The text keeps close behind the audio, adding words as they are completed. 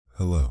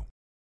Hello.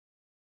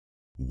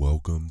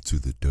 Welcome to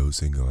the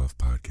Dozing Off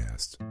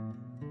podcast.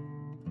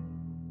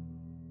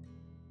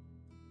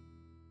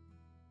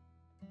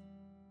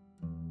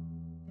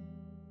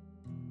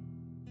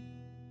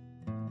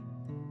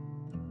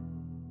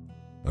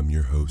 I'm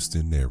your host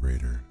and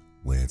narrator,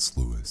 Lance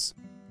Lewis,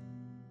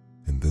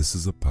 and this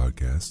is a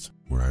podcast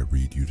where I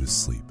read you to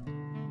sleep.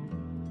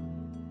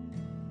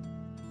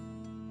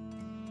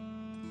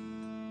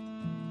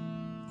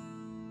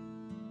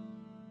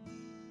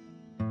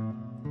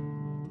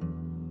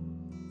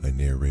 I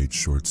narrate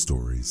short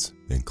stories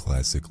and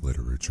classic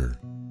literature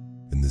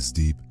in this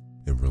deep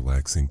and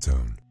relaxing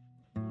tone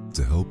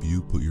to help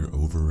you put your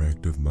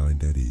overactive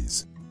mind at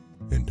ease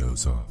and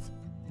doze off.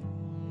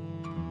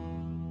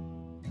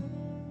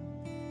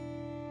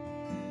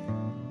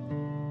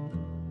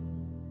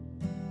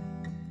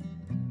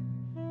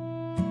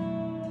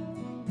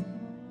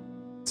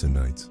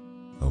 Tonight,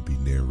 I'll be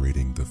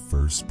narrating the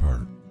first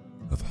part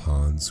of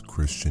Hans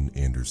Christian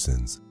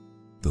Andersen's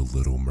The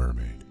Little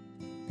Mermaid.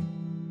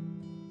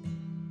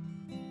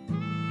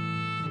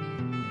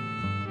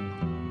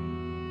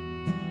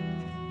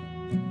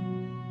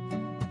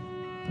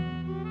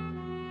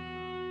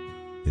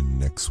 In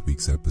next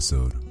week's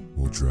episode,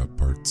 we'll drop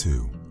part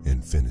 2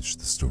 and finish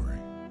the story.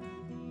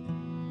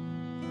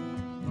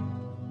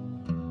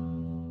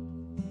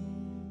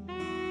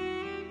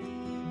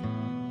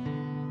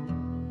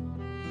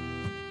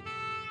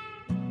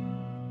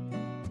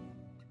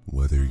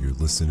 Whether you're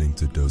listening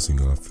to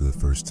Dozing Off for the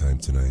first time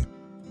tonight,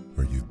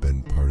 or you've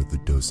been part of the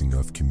Dozing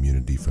Off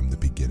community from the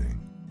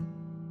beginning,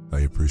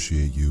 I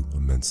appreciate you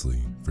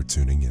immensely for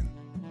tuning in.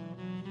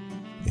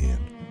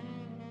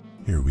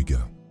 And here we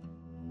go.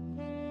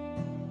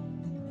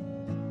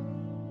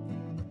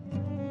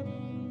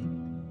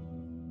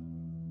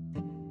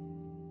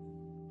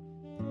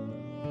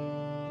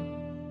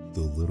 The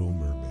Little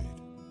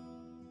Mermaid.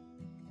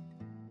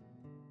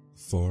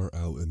 Far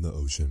out in the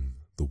ocean,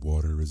 the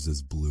water is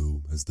as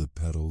blue as the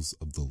petals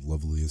of the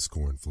loveliest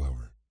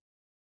cornflower,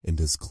 and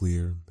as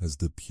clear as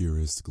the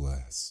purest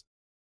glass.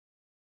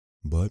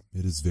 But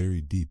it is very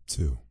deep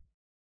too.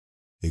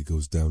 It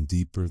goes down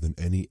deeper than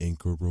any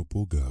anchor rope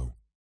will go,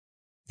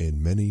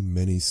 and many,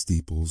 many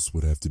steeples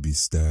would have to be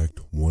stacked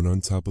one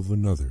on top of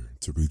another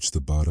to reach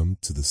the bottom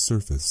to the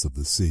surface of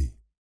the sea.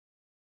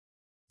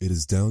 It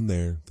is down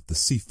there that the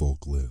sea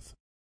folk live.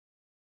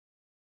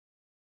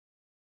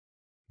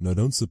 Now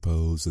don't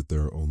suppose that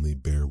there are only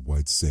bare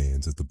white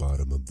sands at the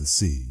bottom of the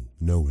sea.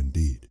 No,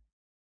 indeed.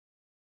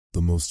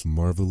 The most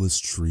marvelous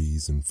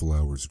trees and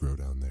flowers grow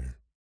down there,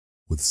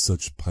 with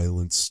such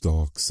piled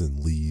stalks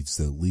and leaves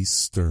that least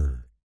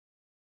stir,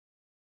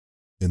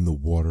 and the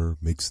water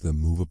makes them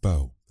move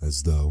about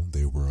as though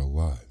they were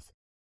alive.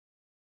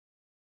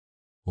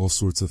 All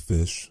sorts of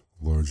fish,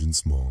 large and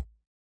small,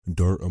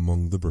 dart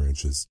among the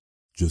branches,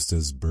 just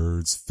as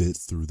birds fit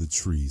through the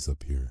trees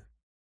up here.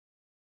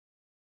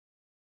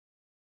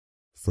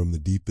 From the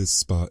deepest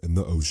spot in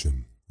the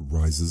ocean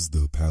rises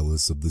the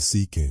palace of the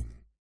Sea King.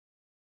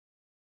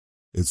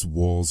 Its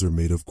walls are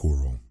made of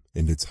coral,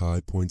 and its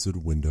high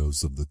pointed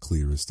windows of the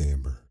clearest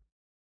amber.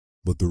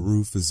 But the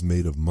roof is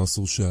made of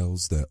mussel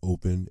shells that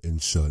open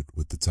and shut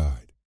with the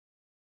tide.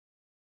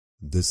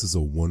 This is a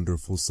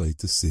wonderful sight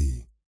to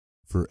see,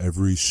 for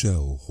every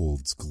shell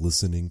holds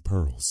glistening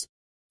pearls,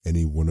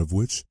 any one of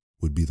which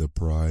would be the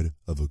pride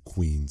of a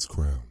queen's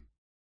crown.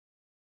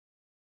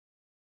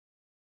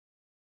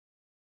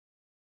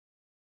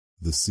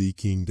 The Sea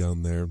King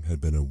down there had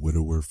been a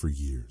widower for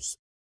years,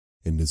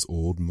 and his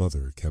old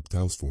mother kept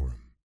house for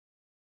him.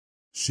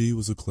 She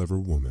was a clever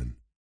woman,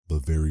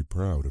 but very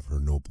proud of her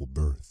noble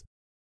birth.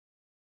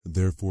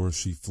 Therefore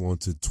she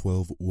flaunted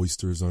 12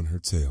 oysters on her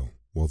tail,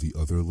 while the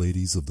other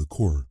ladies of the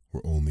court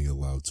were only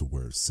allowed to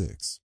wear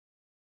 6.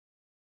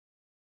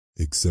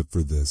 Except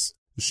for this,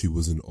 she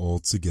was an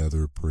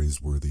altogether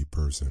praiseworthy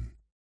person,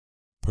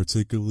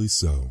 particularly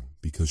so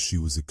because she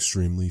was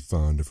extremely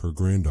fond of her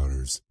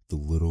granddaughters, the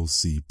little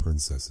sea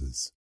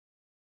princesses.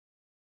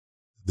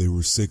 They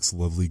were 6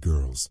 lovely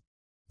girls,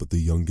 but the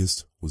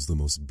youngest was the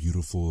most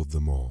beautiful of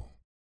them all.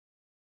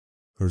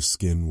 Her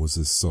skin was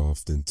as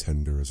soft and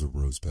tender as a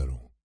rose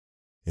petal,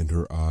 and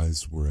her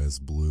eyes were as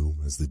blue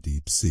as the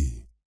deep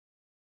sea.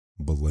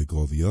 But like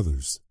all the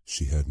others,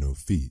 she had no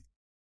feet.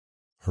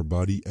 Her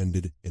body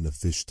ended in a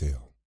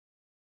fishtail.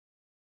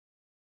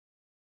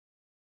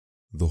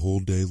 The whole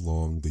day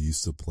long they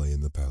used to play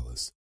in the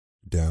palace,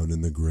 down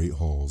in the great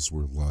halls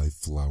where live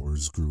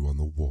flowers grew on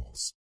the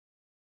walls.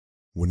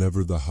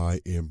 Whenever the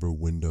high amber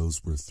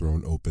windows were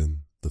thrown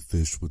open, the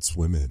fish would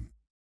swim in,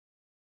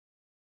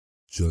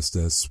 just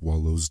as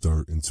swallows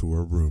dart into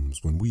our rooms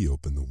when we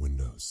open the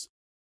windows.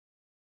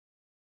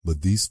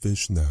 But these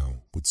fish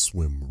now would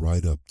swim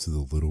right up to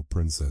the little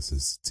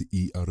princesses to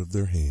eat out of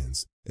their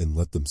hands and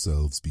let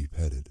themselves be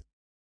petted.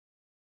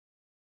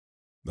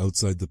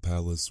 Outside the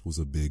palace was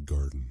a big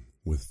garden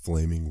with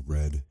flaming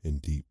red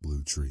and deep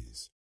blue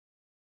trees.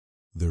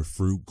 Their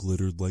fruit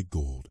glittered like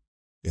gold,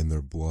 and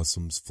their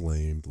blossoms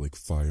flamed like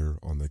fire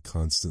on the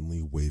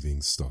constantly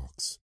waving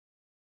stalks.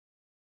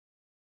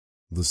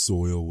 The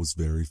soil was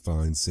very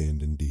fine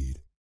sand indeed,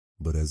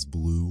 but as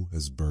blue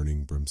as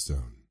burning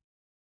brimstone.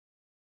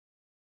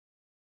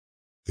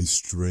 A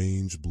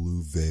strange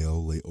blue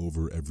veil lay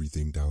over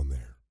everything down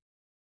there.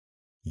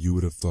 You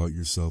would have thought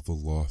yourself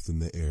aloft in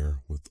the air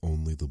with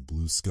only the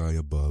blue sky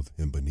above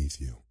and beneath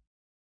you,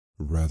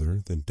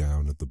 rather than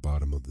down at the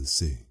bottom of the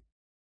sea.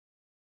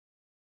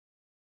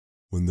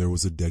 When there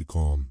was a dead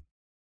calm,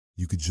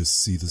 you could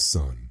just see the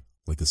sun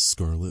like a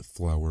scarlet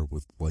flower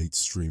with light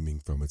streaming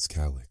from its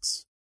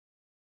calyx.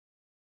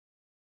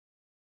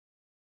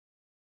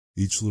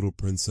 Each little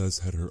princess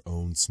had her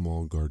own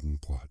small garden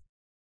plot,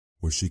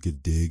 where she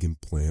could dig and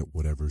plant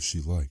whatever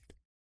she liked.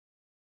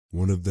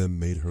 One of them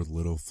made her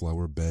little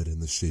flower bed in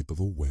the shape of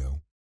a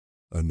whale.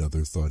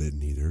 Another thought it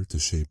neater to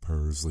shape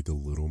hers like a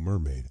little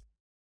mermaid,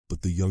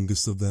 but the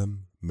youngest of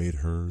them made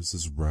hers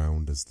as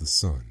round as the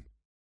sun,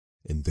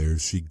 and there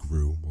she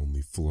grew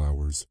only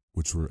flowers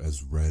which were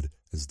as red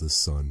as the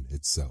sun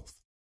itself.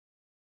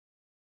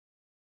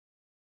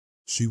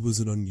 She was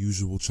an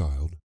unusual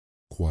child,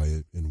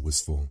 quiet and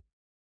wistful,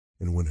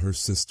 and when her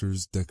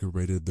sisters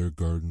decorated their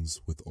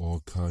gardens with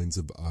all kinds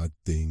of odd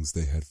things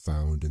they had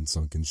found in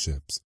sunken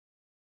ships,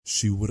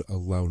 she would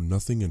allow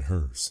nothing in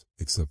hers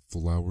except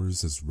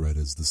flowers as red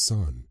as the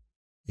sun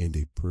and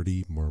a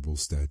pretty marble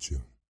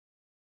statue.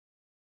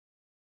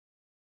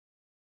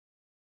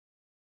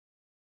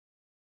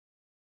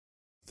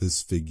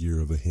 This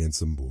figure of a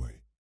handsome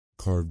boy,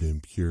 carved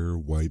in pure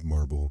white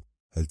marble,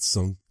 had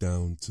sunk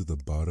down to the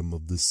bottom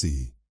of the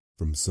sea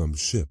from some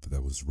ship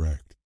that was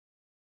wrecked.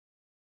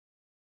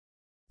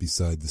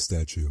 Beside the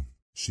statue,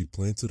 she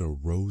planted a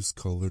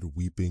rose-colored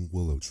weeping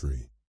willow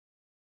tree,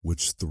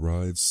 which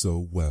thrived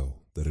so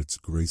well that its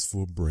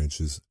graceful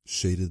branches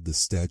shaded the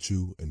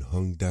statue and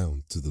hung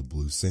down to the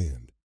blue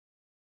sand,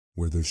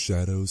 where their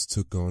shadows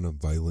took on a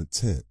violet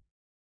tint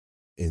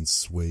and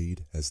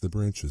swayed as the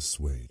branches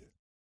swayed.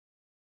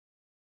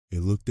 It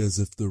looked as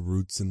if the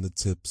roots and the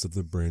tips of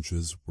the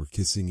branches were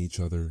kissing each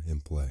other in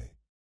play.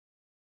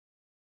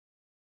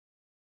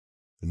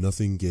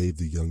 Nothing gave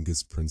the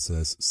youngest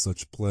princess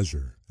such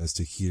pleasure as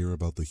to hear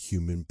about the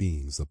human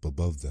beings up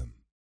above them.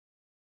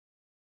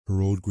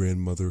 Her old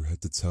grandmother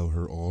had to tell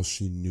her all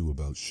she knew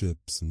about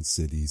ships and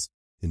cities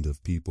and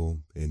of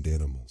people and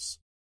animals.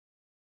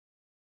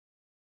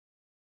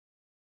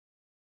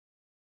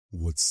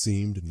 What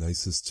seemed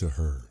nicest to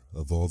her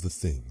of all the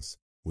things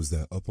was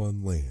that up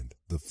on land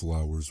the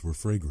flowers were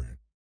fragrant,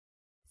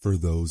 for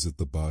those at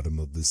the bottom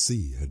of the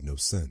sea had no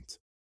scent.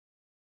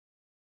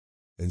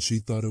 And she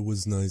thought it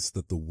was nice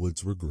that the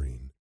woods were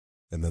green,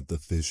 and that the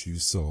fish you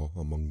saw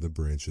among the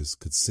branches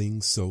could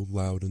sing so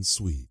loud and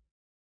sweet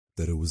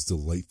that it was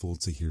delightful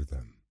to hear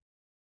them.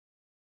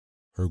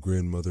 Her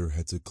grandmother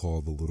had to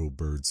call the little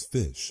birds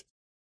fish,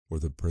 or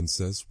the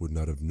princess would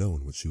not have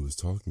known what she was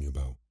talking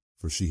about,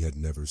 for she had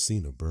never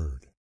seen a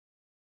bird.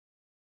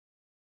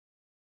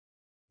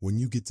 When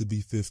you get to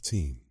be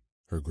 15,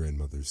 her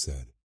grandmother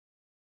said,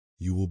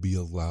 you will be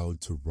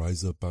allowed to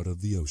rise up out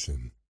of the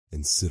ocean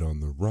and sit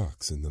on the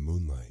rocks in the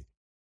moonlight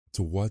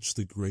to watch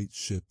the great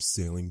ships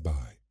sailing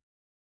by.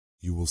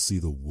 You will see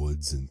the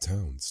woods and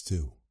towns,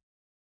 too.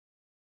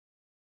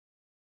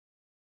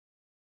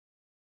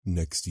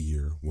 Next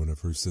year, one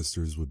of her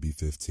sisters would be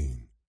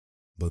 15,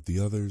 but the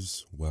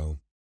others,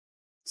 well,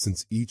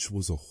 since each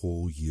was a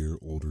whole year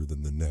older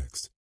than the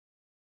next,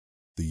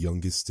 the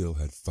youngest still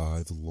had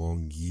 5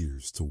 long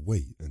years to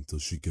wait until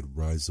she could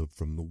rise up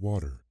from the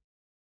water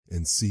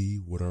and see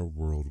what our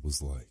world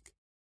was like.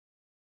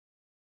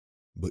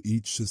 But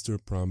each sister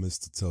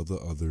promised to tell the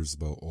others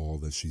about all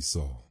that she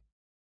saw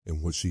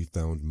and what she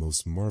found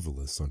most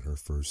marvelous on her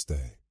first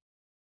day.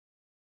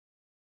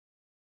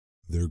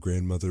 Their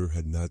grandmother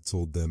had not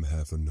told them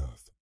half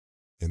enough,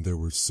 and there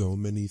were so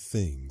many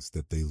things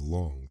that they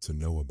longed to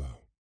know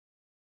about.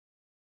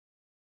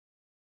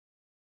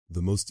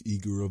 The most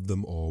eager of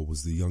them all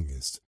was the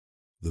youngest,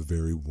 the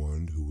very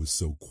one who was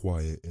so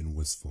quiet and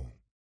wistful.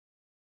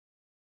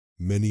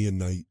 Many a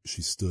night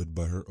she stood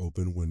by her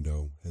open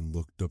window and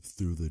looked up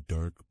through the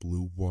dark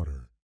blue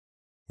water,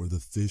 where the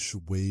fish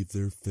waved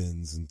their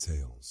fins and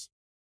tails.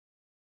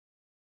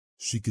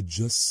 She could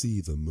just see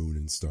the moon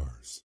and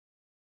stars.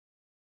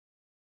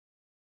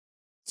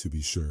 To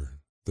be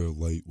sure, their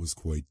light was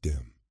quite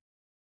dim,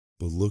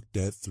 but looked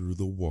at through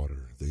the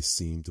water they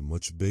seemed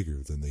much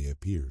bigger than they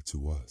appear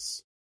to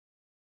us.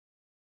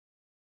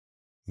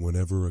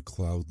 Whenever a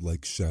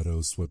cloud-like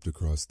shadow swept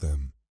across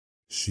them,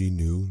 she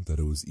knew that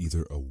it was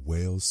either a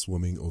whale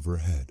swimming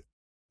overhead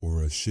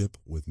or a ship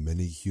with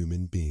many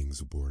human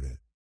beings aboard it.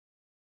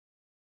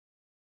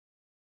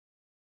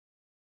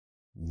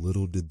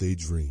 Little did they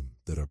dream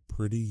that a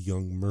pretty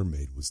young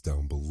mermaid was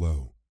down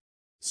below,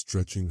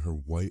 stretching her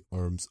white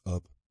arms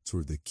up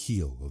toward the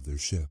keel of their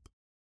ship.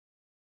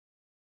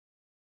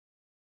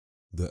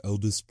 The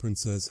eldest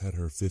princess had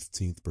her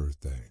 15th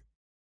birthday,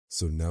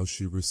 so now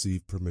she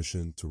received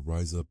permission to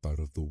rise up out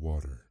of the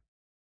water.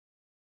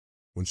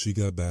 When she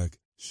got back,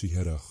 she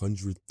had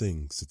 100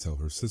 things to tell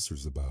her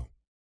sisters about,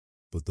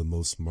 but the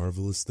most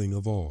marvelous thing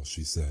of all,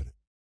 she said,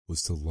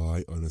 was to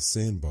lie on a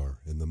sandbar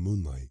in the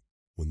moonlight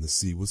when the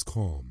sea was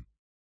calm,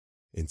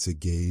 and to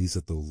gaze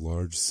at the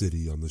large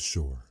city on the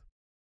shore,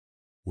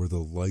 where the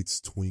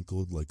lights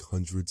twinkled like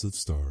hundreds of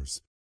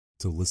stars,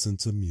 to listen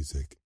to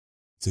music,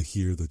 to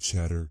hear the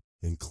chatter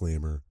and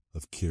clamor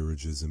of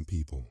carriages and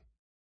people,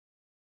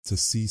 to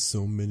see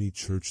so many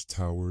church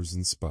towers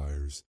and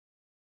spires,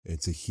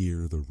 and to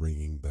hear the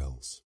ringing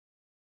bells.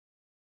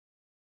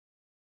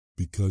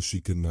 Because she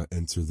could not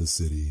enter the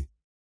city,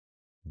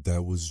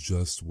 that was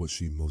just what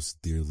she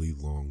most dearly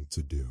longed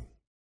to do.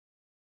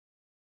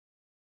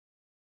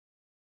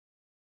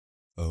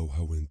 Oh,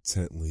 how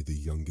intently the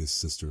youngest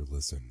sister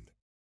listened.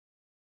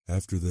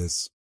 After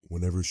this,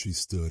 whenever she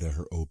stood at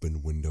her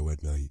open window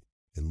at night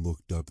and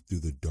looked up through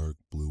the dark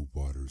blue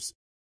waters,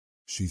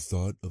 she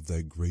thought of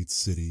that great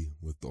city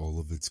with all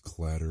of its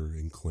clatter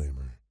and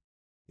clamor,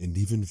 and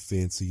even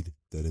fancied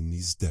that in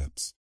these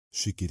depths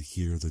she could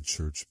hear the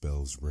church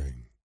bells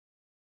ring.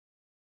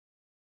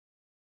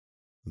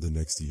 The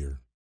next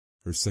year,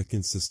 her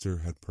second sister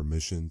had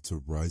permission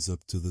to rise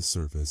up to the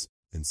surface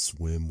and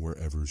swim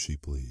wherever she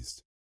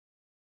pleased.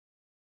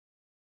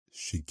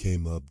 She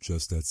came up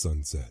just at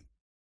sunset,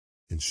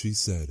 and she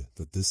said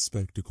that this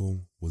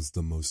spectacle was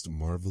the most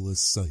marvelous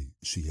sight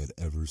she had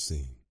ever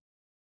seen.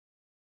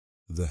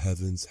 The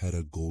heavens had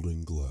a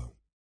golden glow,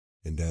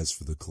 and as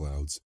for the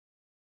clouds,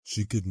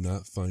 she could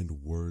not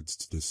find words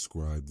to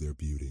describe their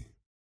beauty.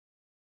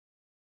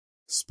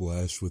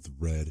 Splashed with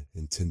red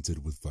and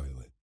tinted with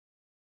violet,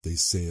 they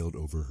sailed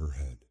over her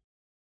head.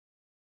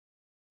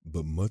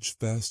 But much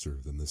faster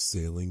than the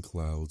sailing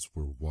clouds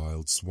were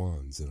wild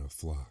swans in a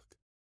flock.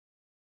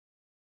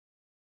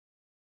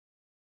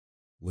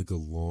 Like a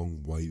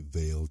long white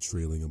veil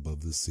trailing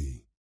above the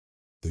sea,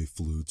 they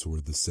flew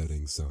toward the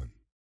setting sun.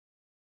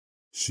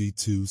 She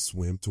too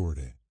swam toward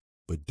it,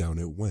 but down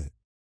it went,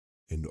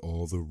 and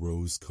all the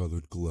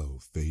rose-colored glow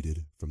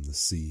faded from the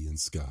sea and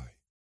sky.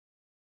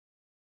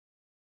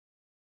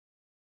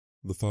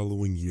 The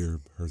following year,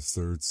 her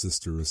third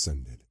sister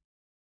ascended,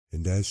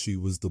 and as she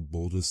was the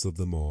boldest of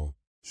them all,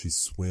 she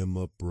swam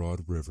up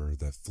Broad River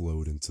that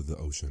flowed into the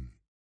ocean.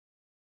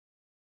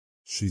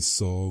 She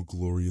saw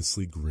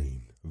gloriously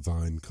green,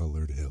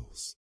 vine-colored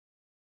hills.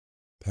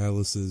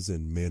 Palaces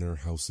and manor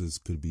houses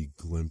could be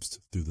glimpsed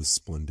through the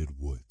splendid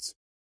woods.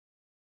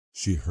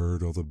 She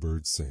heard all the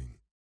birds sing,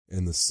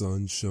 and the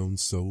sun shone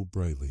so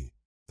brightly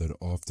that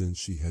often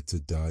she had to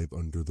dive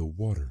under the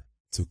water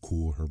to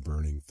cool her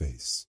burning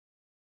face.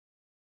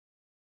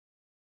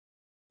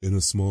 In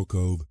a small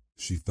cove,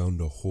 she found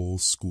a whole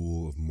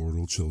school of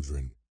mortal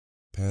children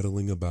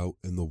paddling about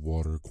in the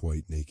water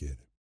quite naked.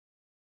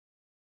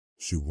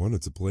 She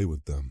wanted to play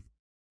with them,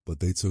 but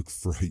they took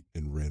fright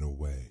and ran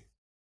away.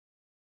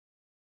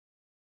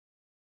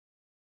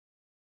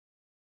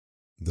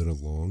 Then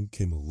along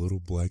came a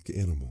little black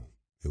animal.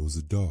 It was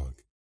a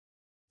dog,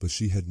 but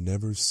she had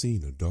never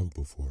seen a dog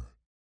before.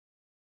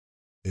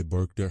 It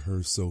barked at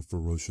her so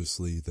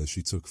ferociously that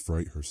she took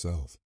fright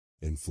herself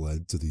and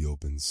fled to the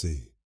open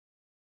sea.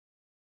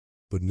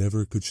 But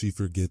never could she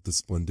forget the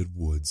splendid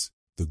woods,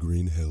 the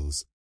green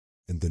hills,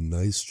 and the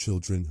nice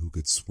children who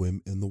could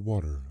swim in the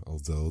water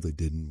although they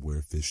didn't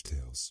wear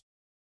fishtails.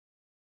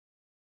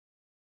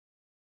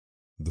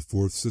 The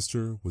fourth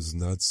sister was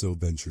not so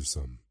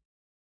venturesome.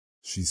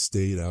 She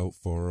stayed out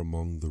far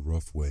among the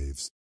rough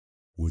waves,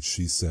 which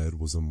she said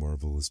was a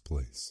marvelous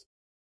place.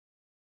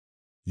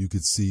 You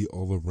could see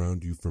all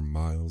around you for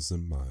miles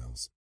and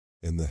miles,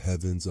 and the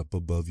heavens up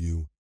above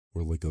you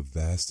were like a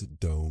vast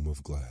dome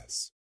of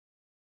glass.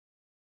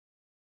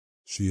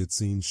 She had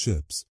seen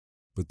ships,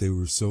 but they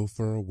were so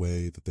far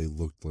away that they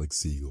looked like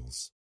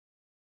seagulls.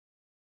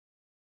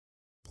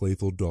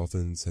 Playful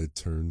dolphins had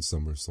turned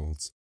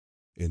somersaults,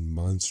 and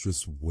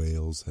monstrous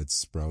whales had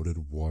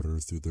sprouted water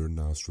through their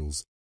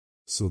nostrils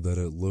so that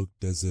it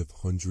looked as if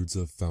hundreds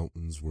of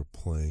fountains were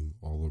playing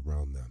all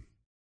around them.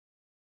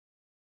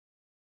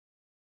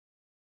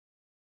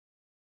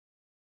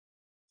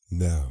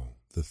 Now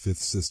the fifth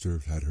sister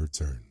had her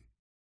turn.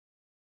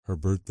 Her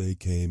birthday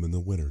came in the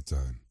winter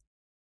time,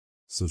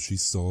 so she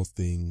saw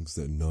things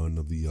that none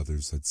of the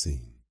others had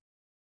seen.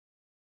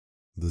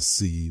 The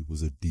sea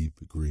was a deep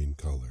green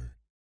color,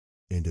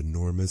 and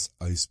enormous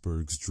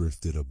icebergs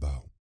drifted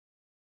about.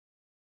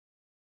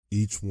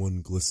 Each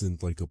one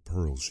glistened like a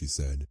pearl, she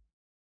said,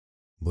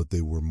 but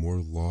they were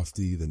more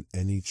lofty than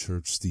any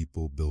church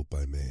steeple built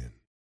by man.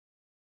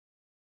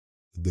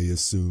 They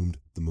assumed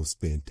the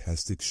most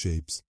fantastic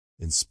shapes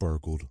and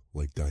sparkled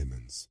like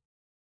diamonds.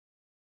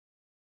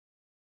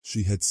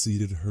 She had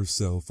seated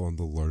herself on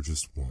the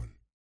largest one,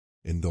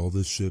 and all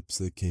the ships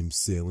that came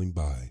sailing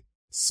by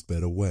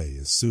sped away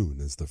as soon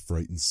as the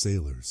frightened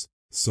sailors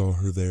saw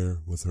her there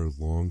with her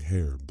long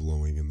hair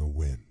blowing in the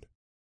wind.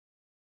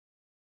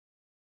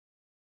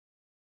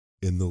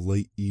 In the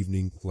late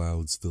evening,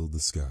 clouds filled the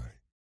sky.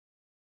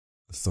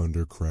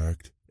 Thunder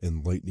cracked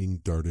and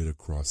lightning darted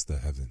across the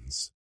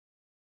heavens.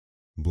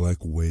 Black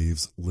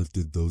waves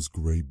lifted those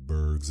great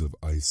bergs of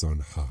ice on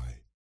high,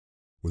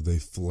 where they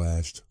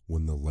flashed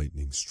when the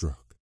lightning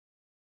struck.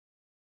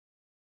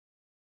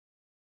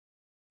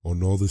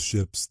 On all the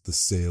ships the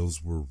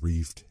sails were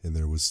reefed and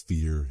there was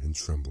fear and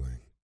trembling.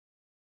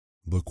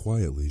 But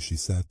quietly she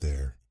sat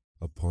there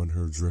upon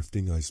her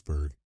drifting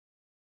iceberg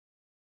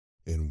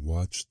and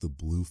watched the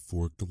blue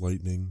forked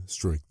lightning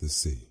strike the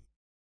sea.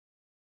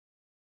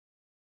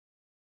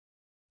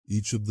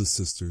 Each of the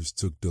sisters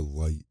took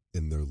delight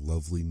in their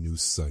lovely new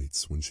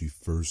sights when she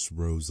first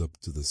rose up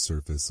to the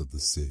surface of the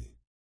sea.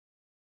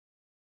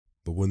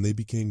 But when they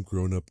became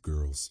grown-up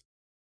girls,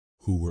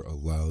 who were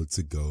allowed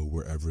to go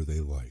wherever they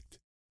liked,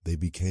 they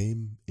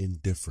became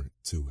indifferent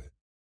to it.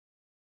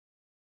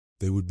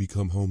 They would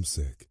become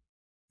homesick,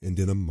 and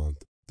in a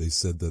month they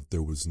said that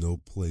there was no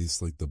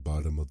place like the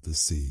bottom of the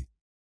sea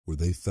where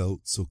they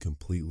felt so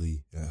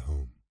completely at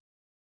home.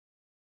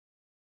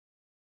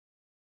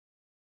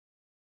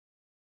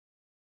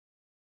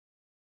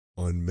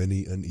 On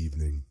many an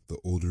evening, the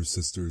older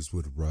sisters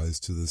would rise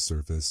to the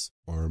surface,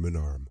 arm in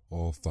arm,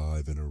 all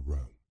 5 in a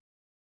row.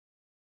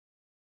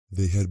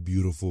 They had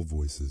beautiful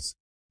voices,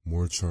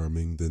 more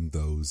charming than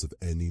those of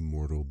any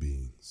mortal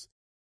beings.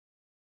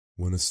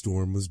 When a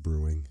storm was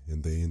brewing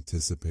and they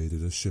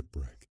anticipated a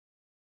shipwreck,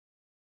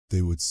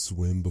 they would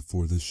swim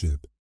before the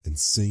ship and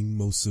sing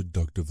most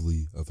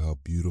seductively of how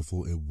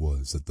beautiful it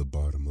was at the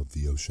bottom of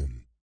the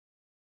ocean,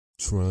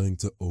 trying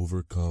to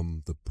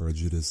overcome the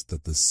prejudice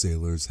that the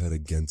sailors had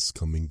against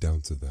coming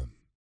down to them.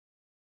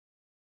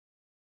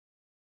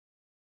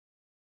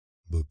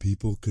 But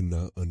people could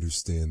not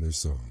understand their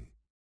song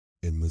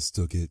and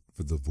mistook it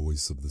for the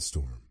voice of the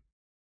storm.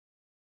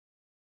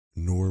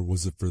 Nor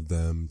was it for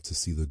them to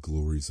see the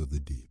glories of the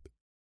deep.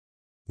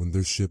 When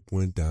their ship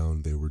went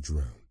down, they were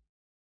drowned,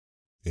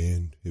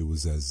 and it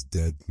was as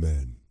dead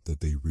men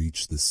that they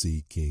reached the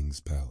Sea King's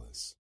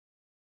palace.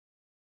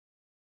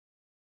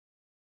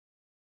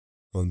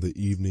 On the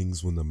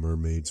evenings when the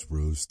mermaids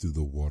rose through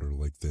the water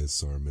like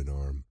this, arm in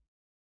arm,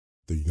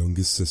 the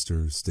youngest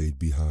sister stayed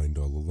behind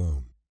all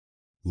alone,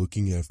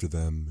 looking after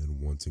them and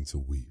wanting to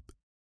weep.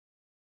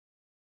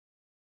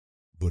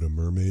 But a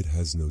mermaid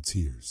has no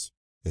tears,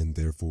 and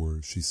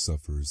therefore she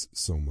suffers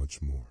so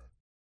much more.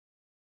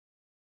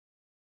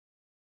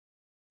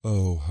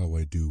 "Oh, how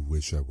I do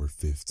wish I were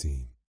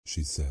 15,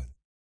 she said.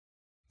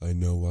 "I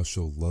know I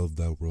shall love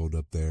that world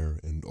up there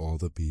and all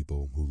the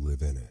people who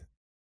live in it."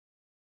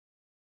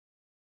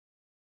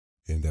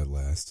 And at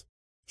last,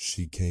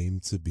 she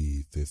came to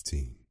be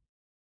 15.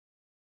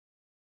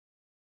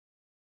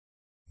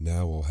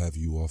 "Now I'll have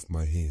you off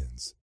my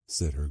hands,"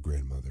 said her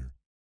grandmother,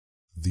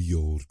 the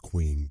old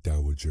Queen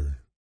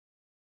Dowager.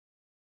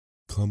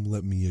 "Come,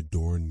 let me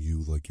adorn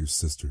you like your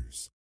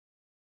sisters."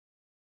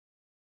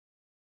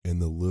 In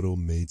the little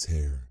maid's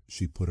hair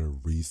she put a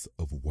wreath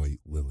of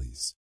white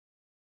lilies,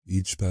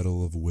 each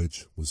petal of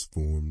which was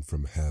formed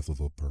from half of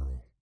a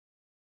pearl.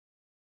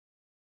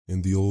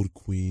 And the old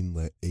queen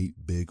let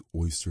 8 big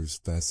oysters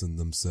fasten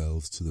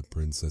themselves to the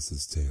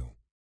princess's tail,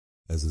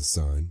 as a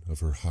sign of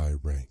her high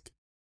rank.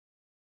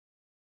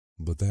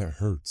 "But that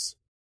hurts,"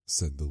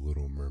 said the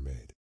little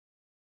mermaid.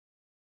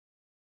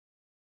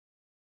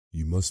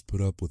 "You must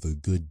put up with a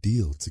good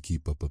deal to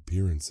keep up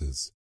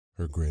appearances,"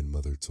 her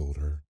grandmother told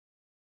her.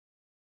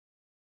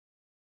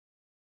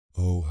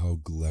 Oh, how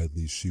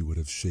gladly she would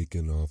have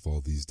shaken off all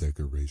these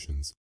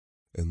decorations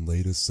and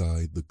laid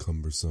aside the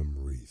cumbersome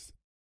wreath.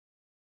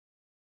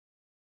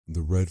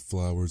 The red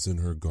flowers in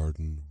her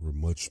garden were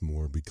much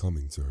more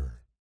becoming to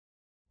her,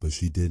 but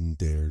she didn't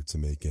dare to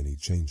make any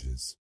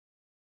changes.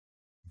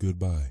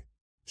 "Goodbye,"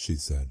 she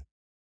said.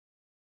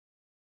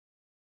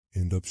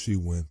 And up she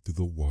went through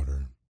the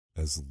water,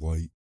 as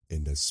light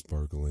and as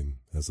sparkling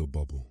as a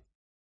bubble.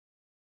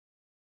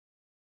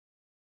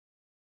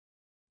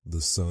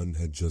 The sun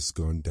had just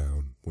gone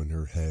down when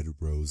her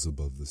head rose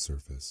above the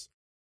surface,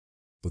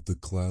 but the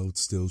clouds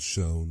still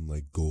shone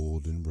like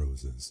gold and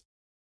roses,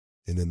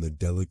 and in the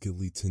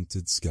delicately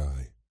tinted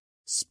sky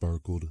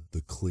sparkled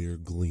the clear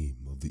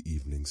gleam of the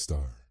evening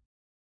star.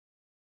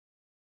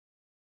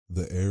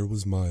 The air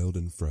was mild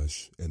and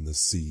fresh, and the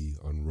sea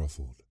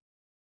unruffled.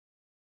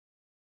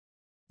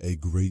 A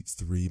great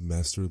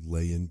 3-masted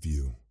lay in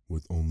view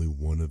with only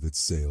one of its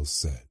sails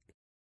set,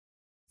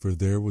 for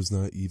there was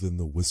not even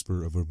the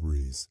whisper of a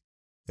breeze,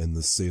 and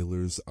the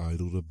sailors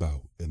idled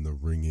about in the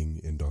rigging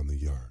and on the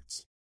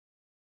yards.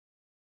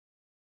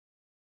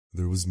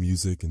 There was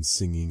music and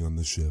singing on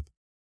the ship,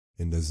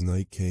 and as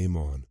night came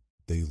on,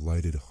 they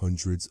lighted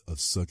hundreds of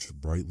such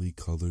brightly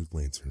colored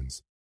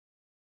lanterns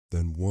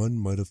that one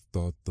might have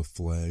thought the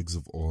flags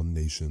of all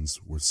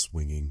nations were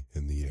swinging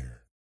in the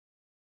air.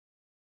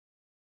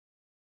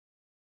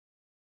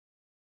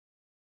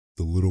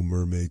 The little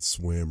mermaid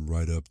swam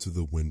right up to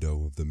the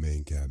window of the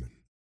main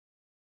cabin,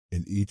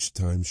 and each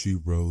time she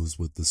rose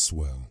with the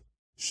swell,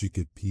 she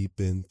could peep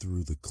in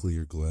through the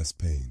clear glass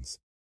panes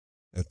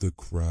at the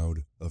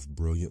crowd of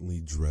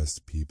brilliantly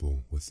dressed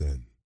people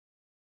within.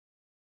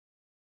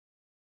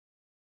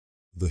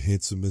 The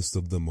handsomest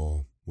of them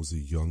all was a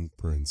young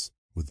prince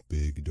with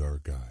big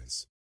dark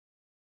eyes.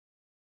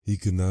 He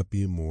could not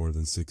be more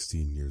than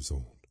 16 years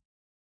old.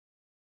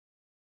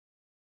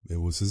 It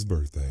was his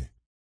birthday,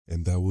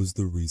 and that was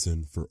the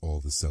reason for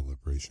all the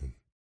celebration.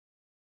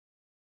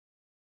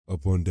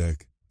 Up on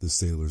deck, the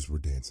sailors were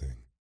dancing,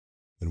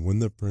 and when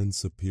the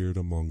prince appeared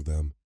among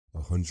them,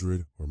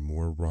 100 or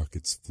more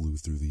rockets flew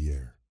through the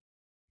air,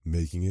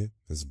 making it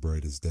as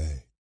bright as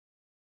day.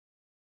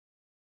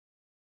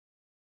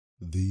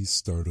 These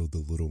startled the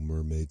little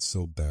mermaid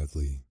so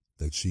badly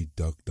that she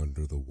ducked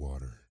under the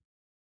water.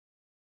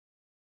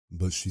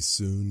 But she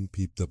soon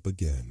peeped up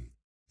again,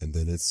 and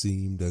then it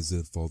seemed as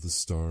if all the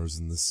stars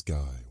in the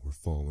sky were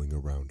falling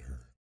around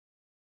her.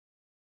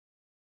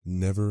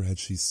 Never had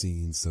she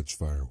seen such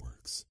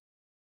fireworks.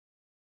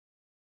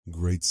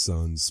 Great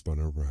suns spun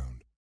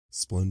around,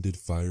 splendid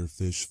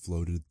firefish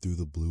floated through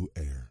the blue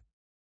air,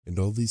 and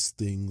all these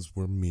things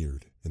were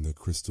mirrored in the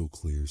crystal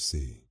clear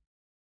sea.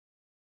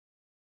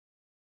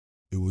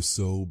 It was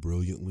so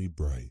brilliantly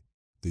bright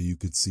that you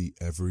could see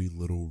every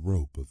little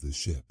rope of the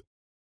ship,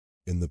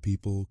 and the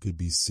people could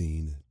be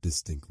seen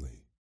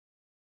distinctly.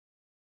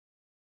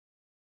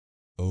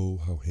 Oh,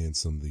 how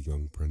handsome the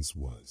young prince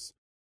was!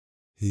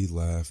 He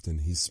laughed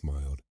and he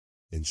smiled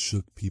and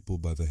shook people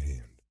by the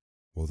hand,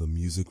 while the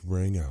music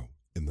rang out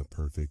in the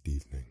perfect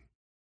evening.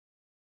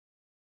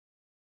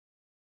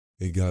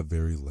 It got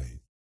very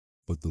late,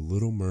 but the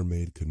little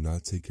mermaid could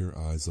not take her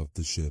eyes off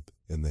the ship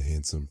and the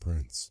handsome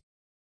prince.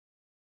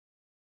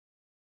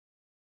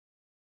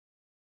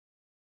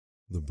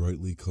 The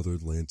brightly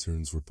colored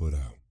lanterns were put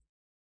out.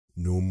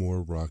 No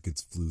more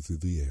rockets flew through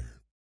the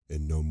air,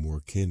 and no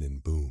more cannon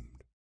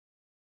boomed.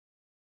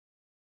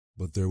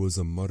 But there was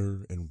a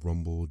mutter and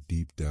rumble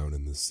deep down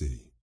in the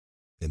sea,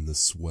 and the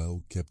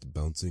swell kept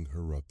bouncing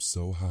her up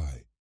so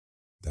high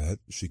that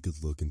she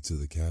could look into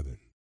the cabin.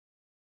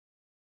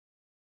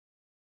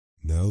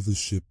 Now the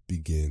ship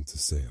began to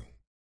sail.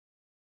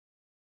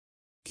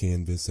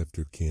 Canvas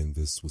after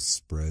canvas was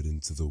spread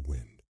into the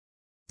wind.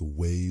 The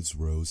waves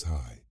rose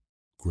high,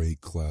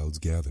 great clouds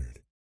gathered,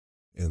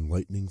 and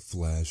lightning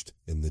flashed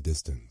in the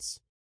distance.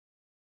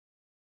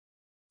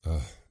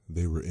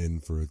 They were in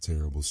for a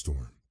terrible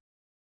storm,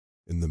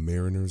 and the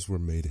mariners were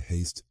made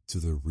haste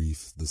to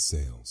reef the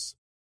sails.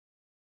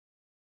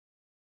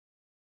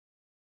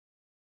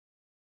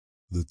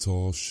 The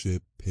tall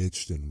ship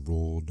pitched and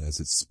rolled as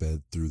it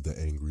sped through the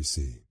angry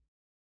sea.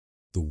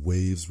 The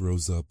waves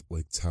rose up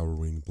like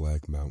towering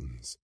black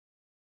mountains,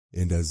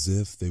 and as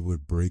if they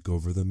would break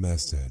over the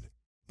masthead,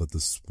 but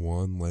the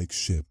swan-like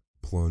ship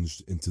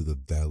plunged into the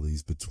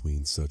valleys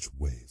between such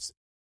waves,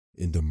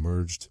 and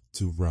emerged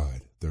to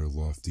ride their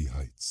lofty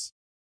heights.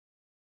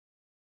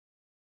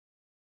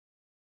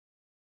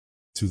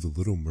 To the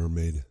little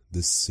mermaid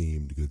this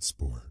seemed good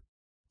sport,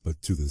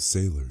 but to the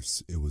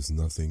sailors it was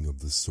nothing of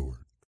the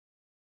sort.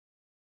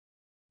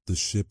 The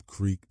ship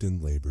creaked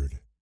and labored.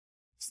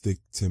 Thick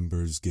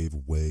timbers gave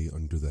way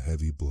under the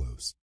heavy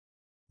blows.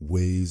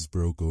 Waves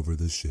broke over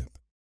the ship.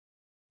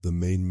 The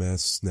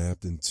mainmast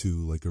snapped in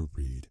two like a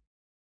reed.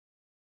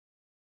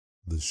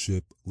 The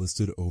ship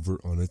listed over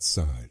on its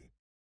side,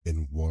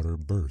 and water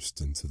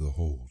burst into the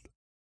hold.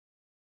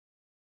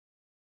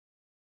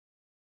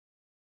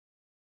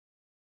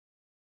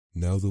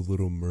 Now the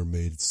little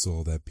mermaid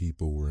saw that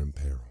people were in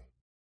peril,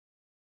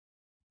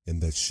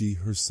 and that she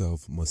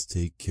herself must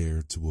take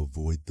care to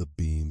avoid the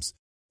beams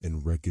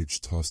and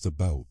wreckage tossed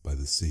about by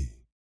the sea.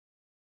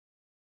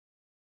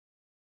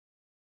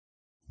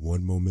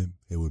 One moment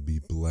it would be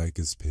black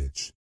as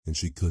pitch, and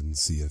she couldn't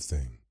see a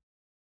thing.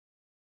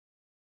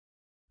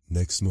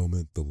 Next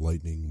moment the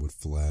lightning would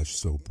flash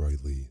so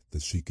brightly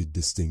that she could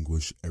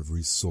distinguish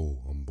every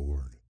soul on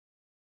board.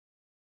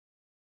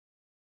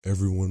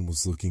 Everyone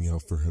was looking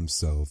out for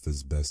himself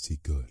as best he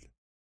could.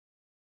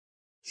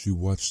 She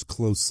watched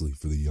closely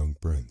for the young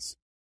prince,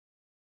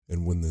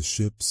 and when the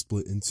ship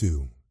split in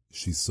two,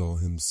 she saw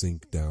him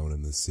sink down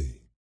in the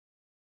sea.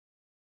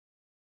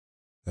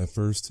 At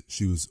first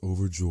she was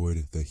overjoyed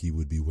that he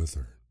would be with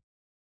her,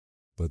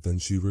 but then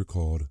she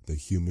recalled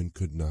that human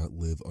could not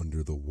live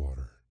under the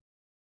water,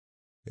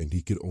 and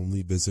he could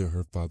only visit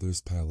her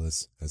father's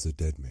palace as a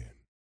dead man.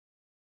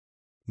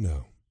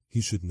 No, he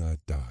should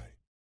not die.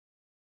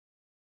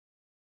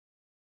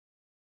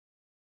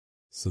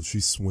 So she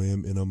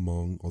swam in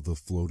among all the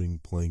floating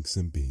planks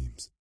and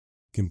beams,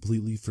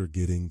 completely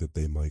forgetting that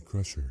they might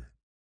crush her.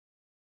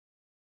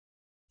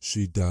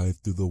 She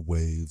dived through the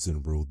waves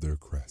and rode their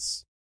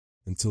crests,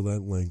 until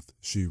at length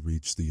she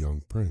reached the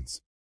young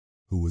prince,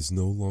 who was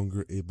no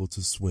longer able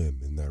to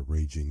swim in that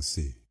raging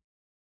sea.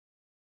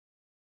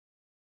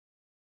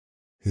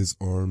 His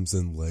arms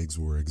and legs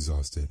were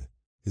exhausted,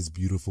 his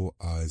beautiful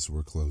eyes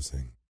were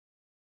closing,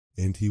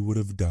 and he would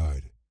have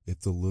died if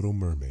the little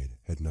mermaid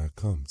had not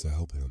come to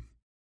help him.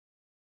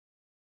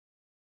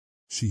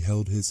 She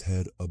held his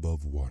head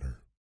above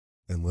water,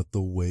 and let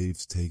the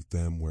waves take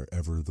them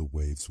wherever the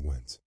waves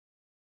went.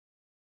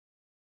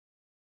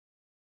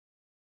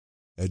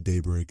 At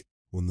daybreak,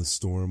 when the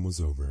storm was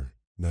over,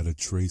 not a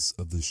trace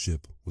of the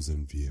ship was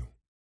in view.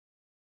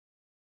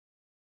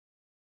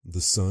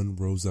 The sun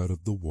rose out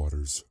of the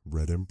waters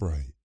red and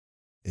bright,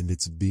 and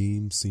its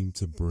beam seemed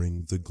to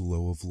bring the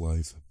glow of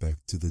life back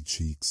to the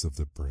cheeks of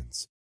the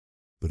prince,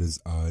 but his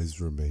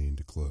eyes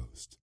remained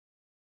closed.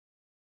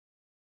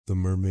 The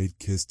mermaid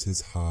kissed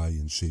his high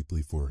and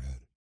shapely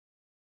forehead.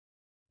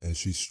 As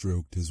she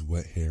stroked his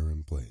wet hair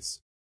in place,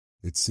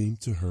 it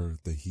seemed to her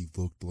that he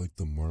looked like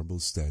the marble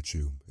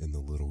statue in the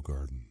little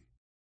garden.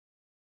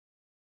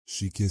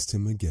 She kissed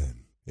him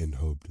again and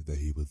hoped that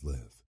he would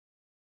live.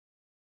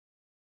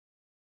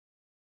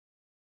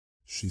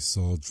 She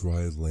saw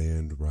dry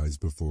land rise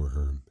before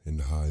her in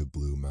high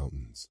blue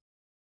mountains,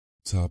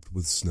 topped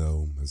with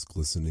snow as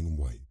glistening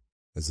white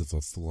as if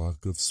a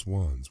flock of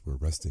swans were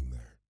resting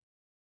there.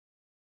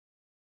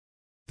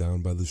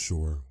 Down by the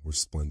shore were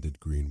splendid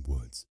green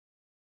woods,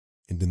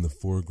 and in the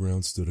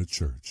foreground stood a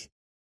church,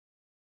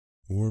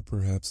 or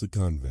perhaps a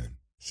convent,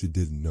 she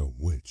didn't know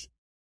which,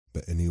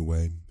 but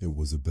anyway, it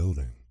was a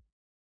building.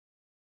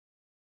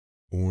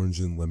 Orange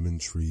and lemon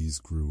trees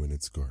grew in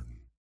its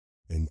garden,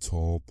 and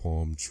tall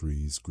palm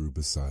trees grew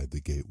beside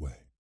the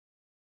gateway.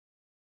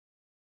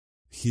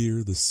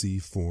 Here the sea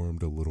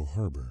formed a little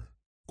harbor,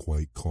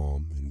 quite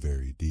calm and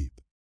very deep.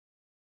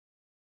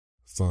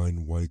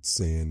 Fine white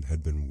sand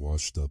had been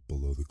washed up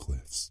below the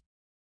cliffs.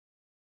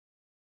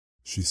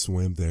 She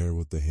swam there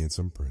with the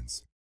handsome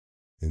prince,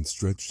 and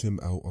stretched him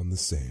out on the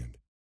sand,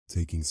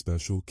 taking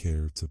special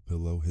care to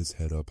pillow his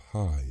head up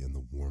high in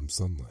the warm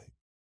sunlight.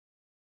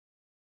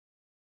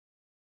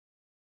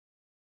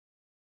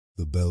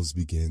 The bells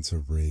began to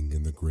ring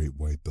in the great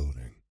white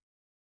building,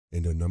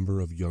 and a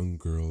number of young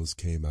girls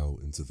came out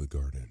into the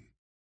garden.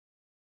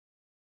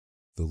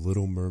 The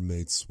little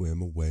mermaid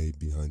swam away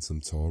behind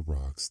some tall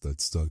rocks that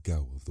stuck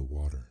out of the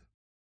water.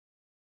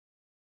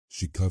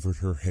 She covered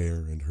her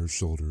hair and her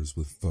shoulders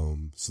with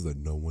foam so that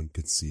no one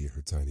could see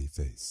her tiny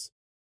face.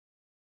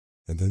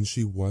 And then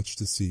she watched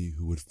to see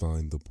who would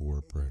find the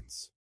poor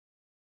prince.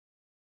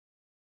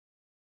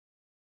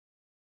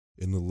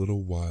 In a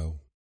little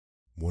while,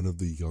 one of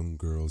the young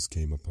girls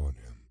came upon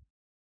him.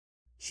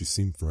 She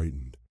seemed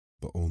frightened,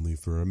 but only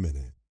for a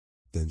minute.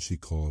 Then she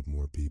called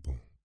more people.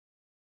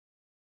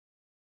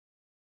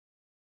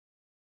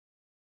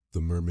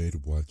 The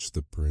mermaid watched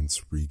the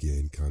prince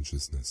regain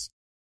consciousness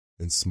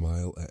and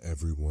smile at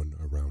everyone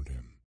around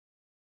him.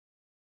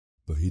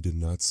 But he did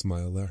not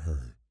smile at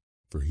her,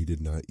 for he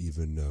did not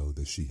even know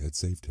that she had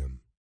saved him.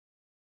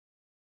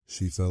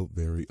 She felt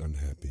very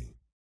unhappy,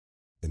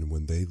 and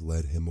when they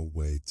led him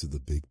away to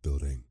the big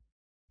building,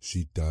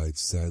 she dived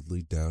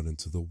sadly down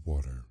into the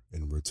water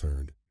and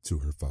returned to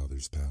her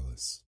father's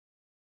palace.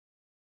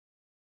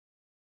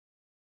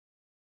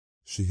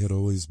 She had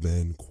always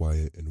been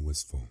quiet and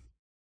wistful,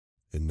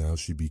 and now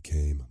she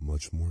became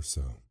much more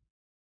so.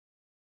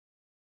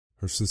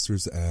 Her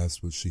sisters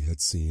asked what she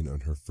had seen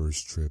on her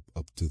first trip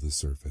up to the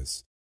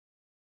surface,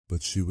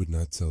 but she would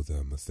not tell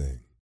them a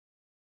thing.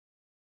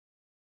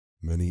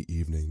 Many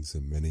evenings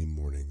and many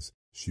mornings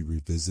she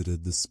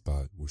revisited the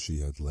spot where she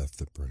had left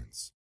the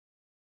prince.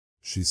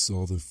 She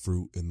saw the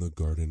fruit in the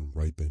garden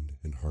ripened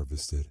and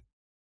harvested,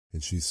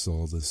 and she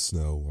saw the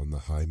snow on the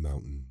high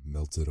mountain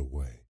melted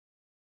away.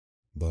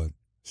 But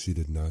she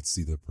did not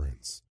see the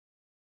prince,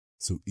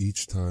 so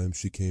each time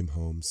she came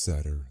home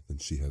sadder than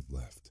she had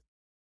left.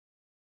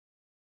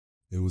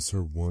 It was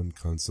her one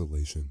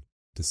consolation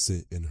to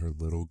sit in her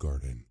little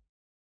garden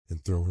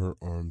and throw her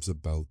arms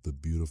about the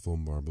beautiful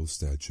marble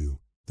statue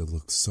that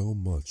looked so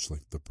much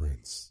like the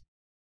prince.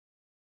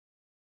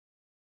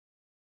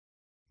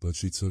 But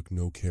she took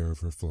no care of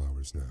her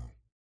flowers now.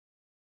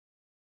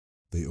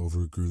 They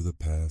overgrew the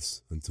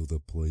paths until the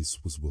place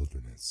was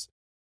wilderness,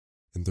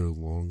 and their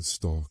long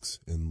stalks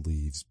and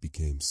leaves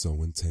became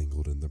so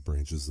entangled in the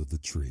branches of the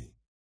tree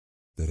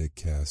that it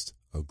cast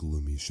a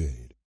gloomy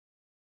shade.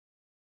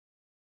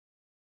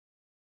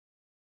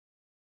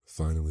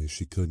 Finally,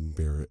 she couldn't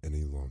bear it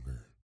any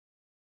longer.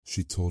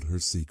 She told her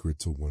secret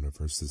to one of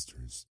her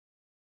sisters.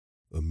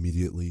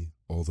 Immediately,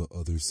 all the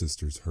other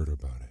sisters heard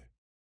about it.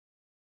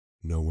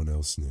 No one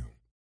else knew,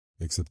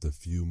 except a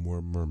few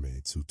more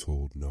mermaids who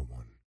told no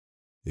one,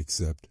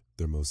 except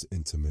their most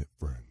intimate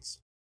friends.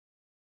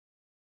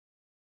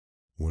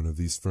 One of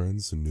these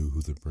friends knew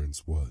who the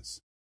prince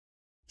was.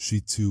 She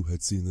too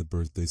had seen the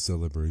birthday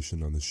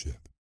celebration on the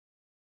ship.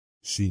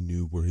 She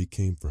knew where he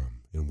came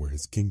from and where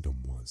his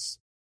kingdom was.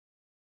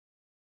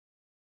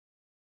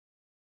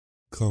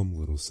 "Come,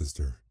 little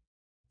sister,"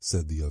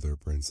 said the other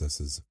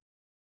princesses.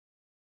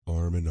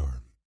 Arm in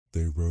arm,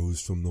 they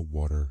rose from the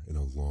water in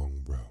a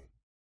long row,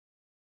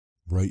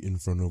 right in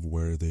front of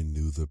where they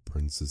knew the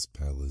prince's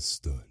palace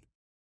stood.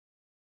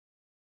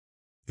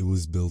 It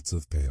was built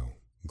of pale,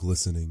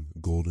 glistening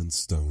golden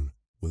stone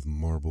with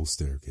marble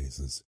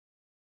staircases,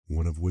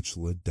 one of which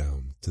led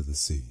down to the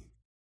sea.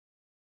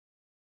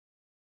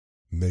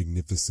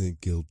 Magnificent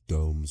gilt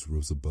domes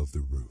rose above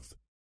the roof,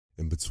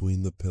 and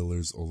between the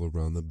pillars all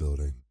around the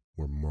building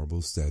were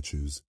marble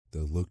statues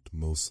that looked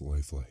most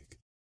lifelike.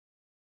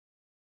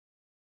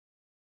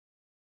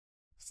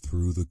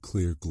 Through the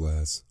clear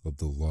glass of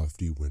the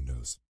lofty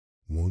windows,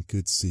 one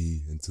could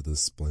see into the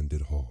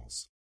splendid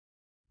halls,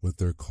 with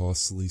their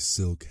costly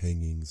silk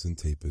hangings and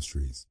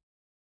tapestries,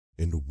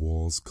 and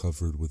walls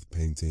covered with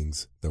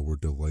paintings that were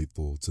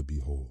delightful to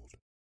behold.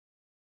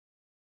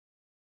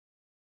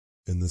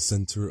 In the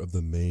center of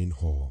the main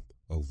hall,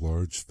 a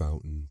large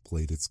fountain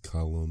played its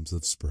columns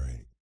of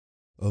spray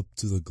up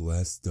to the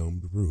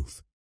glass-domed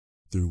roof,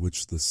 through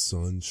which the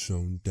sun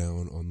shone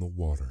down on the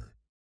water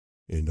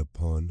and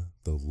upon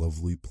the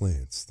lovely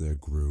plants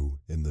that grew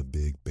in the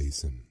big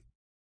basin.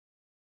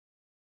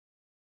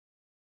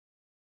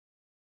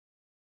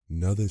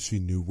 Now that she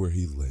knew where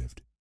he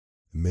lived,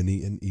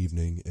 many an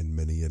evening and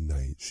many a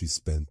night she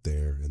spent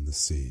there in the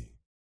sea.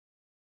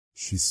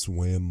 She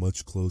swam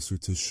much closer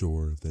to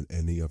shore than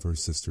any of her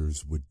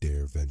sisters would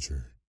dare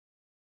venture,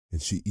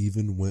 and she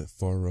even went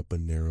far up a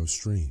narrow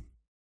stream,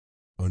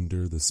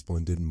 under the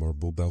splendid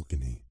marble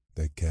balcony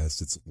that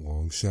cast its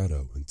long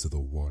shadow into the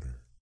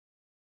water.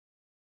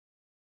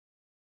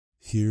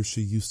 Here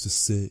she used to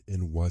sit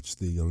and watch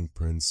the young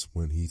prince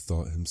when he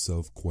thought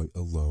himself quite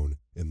alone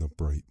in the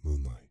bright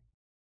moonlight.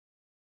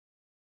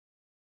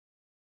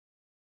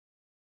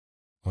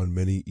 On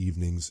many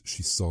evenings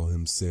she saw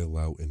him sail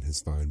out in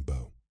his fine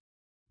boat,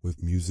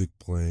 with music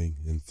playing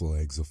and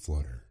flags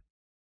aflutter.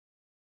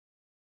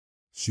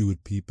 She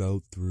would peep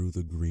out through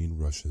the green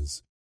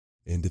rushes,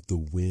 and if the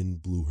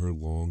wind blew her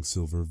long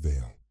silver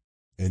veil,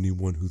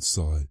 anyone who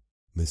saw it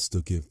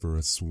mistook it for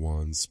a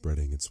swan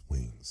spreading its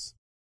wings.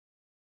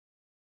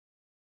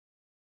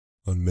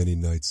 On many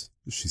nights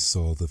she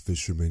saw the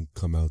fishermen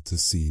come out to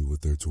sea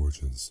with their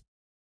torches,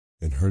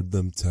 and heard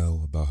them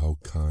tell about how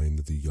kind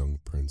the young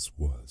prince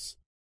was.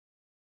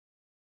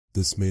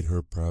 This made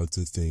her proud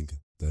to think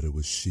that it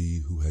was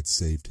she who had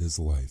saved his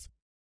life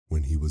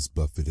when he was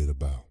buffeted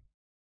about,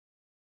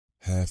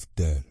 half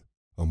dead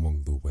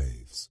among the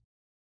waves.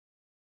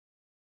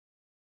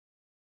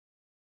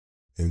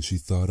 And she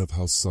thought of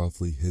how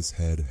softly his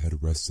head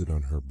had rested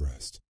on her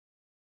breast,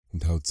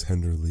 and how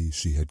tenderly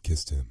she had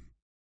kissed him,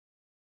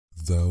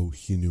 though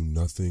he knew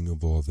nothing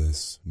of all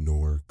this,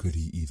 nor could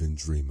he even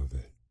dream of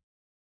it.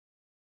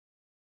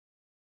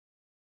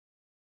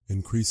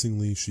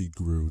 Increasingly she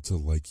grew to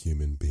like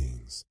human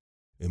beings,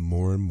 and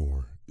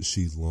more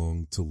she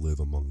longed to live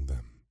among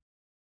them.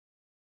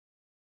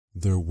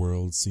 Their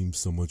world seemed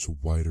so much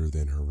wider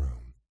than her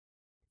own,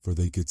 for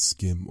they could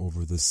skim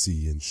over the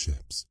sea in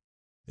ships,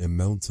 and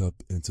mount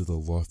up into the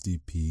lofty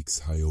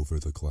peaks high over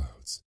the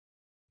clouds,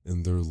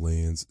 and their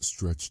lands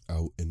stretched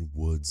out in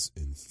woods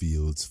and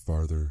fields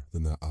farther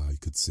than the eye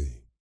could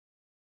see.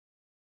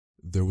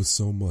 There was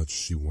so much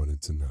she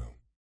wanted to know.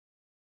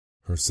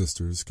 Her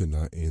sisters could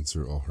not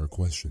answer all her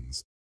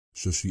questions,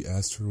 so she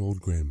asked her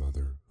old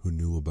grandmother, who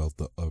knew about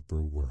the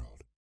upper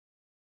world,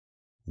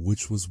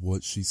 which was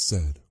what she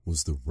said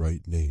was the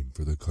right name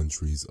for the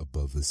countries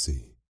above the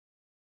sea.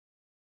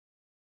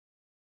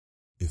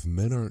 If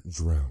men aren't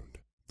drowned,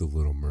 the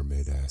little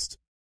mermaid asked,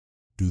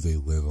 do they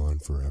live on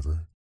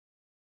forever?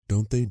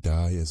 Don't they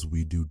die as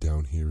we do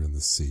down here in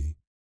the sea?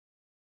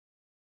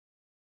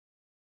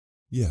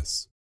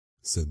 Yes,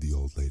 said the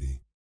old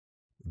lady.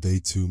 They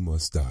too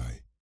must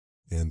die,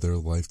 and their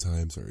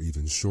lifetimes are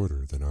even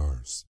shorter than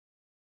ours.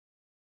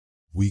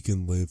 We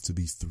can live to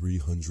be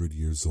 300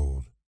 years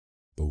old,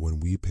 but when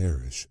we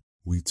perish,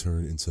 we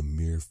turn into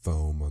mere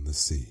foam on the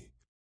sea,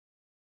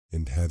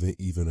 and haven't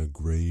even a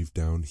grave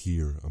down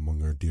here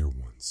among our dear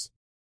ones.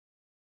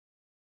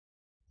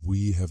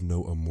 We have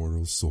no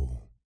immortal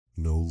soul,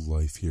 no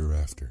life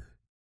hereafter.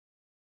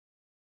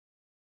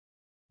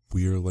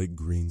 We are like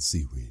green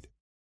seaweed.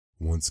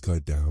 Once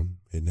cut down,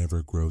 it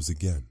never grows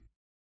again.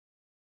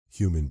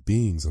 Human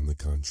beings, on the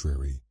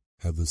contrary,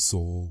 have a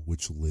soul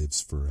which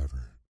lives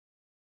forever.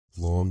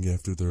 Long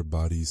after their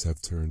bodies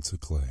have turned to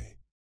clay,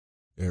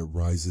 it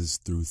rises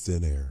through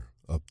thin air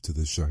up to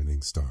the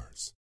shining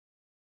stars.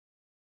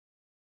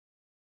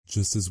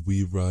 Just as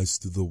we rise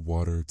through the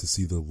water to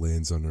see the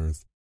lands on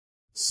earth,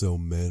 so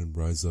men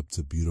rise up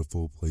to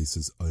beautiful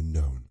places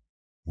unknown,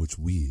 which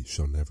we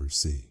shall never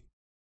see.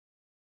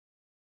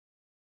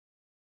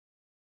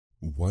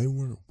 Why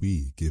weren't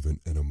we given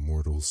an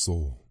immortal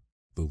soul?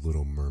 The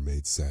little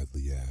mermaid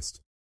sadly asked.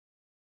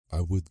 I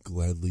would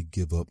gladly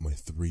give up my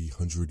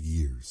 300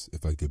 years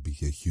if I could be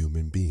a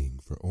human being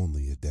for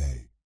only a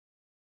day,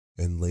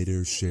 and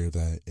later share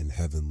that in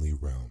heavenly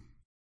realm.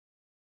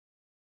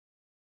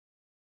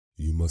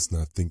 You must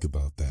not think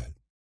about that,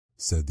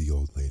 said the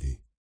old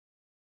lady.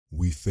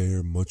 We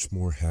fare much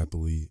more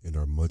happily and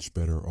are much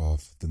better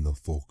off than the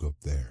folk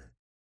up there.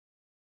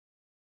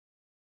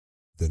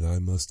 Then I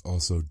must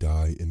also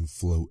die and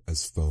float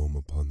as foam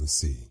upon the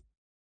sea,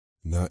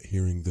 not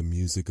hearing the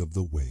music of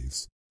the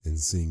waves and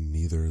seeing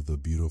neither the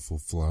beautiful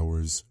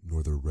flowers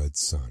nor the red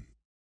sun.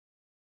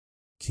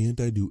 Can't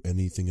I do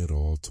anything at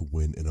all to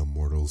win an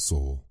immortal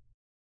soul?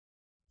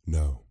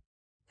 No,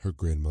 her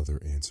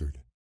grandmother answered.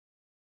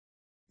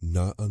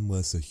 Not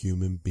unless a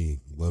human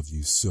being loved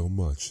you so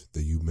much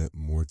that you meant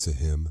more to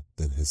him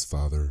than his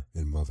father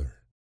and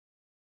mother.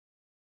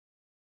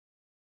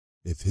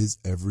 If his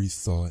every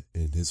thought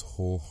and his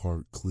whole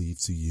heart cleave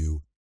to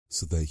you,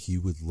 so that he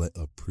would let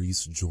a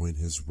priest join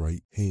his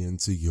right hand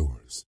to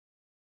yours,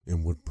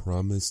 and would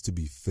promise to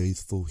be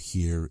faithful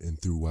here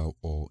and throughout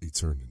all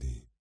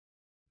eternity,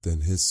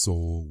 then his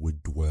soul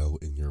would dwell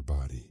in your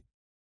body,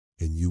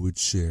 and you would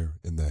share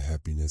in the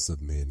happiness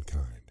of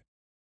mankind.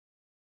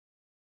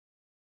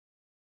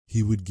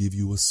 He would give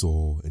you a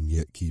soul and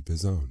yet keep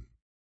his own.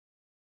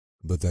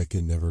 But that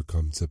can never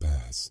come to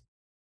pass.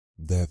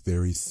 That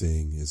very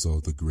thing is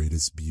all the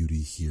greatest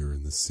beauty here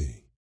in the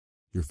sea,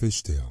 your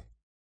fishtail,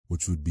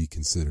 which would be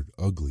considered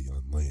ugly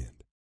on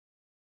land.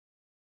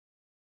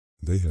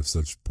 They have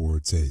such poor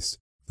taste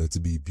that to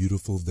be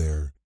beautiful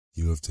there,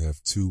 you have to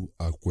have two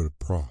awkward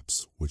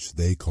props, which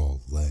they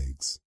call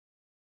legs.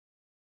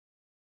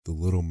 The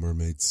little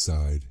mermaid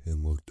sighed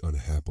and looked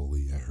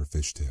unhappily at her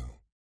fishtail.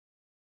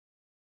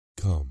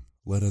 Come,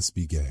 let us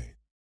be gay,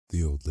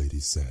 the old lady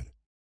said.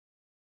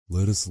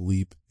 Let us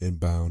leap and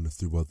bound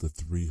throughout the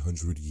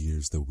 300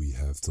 years that we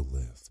have to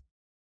live.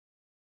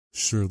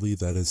 Surely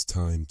that is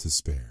time to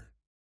spare.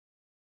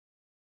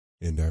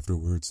 And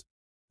afterwards,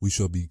 we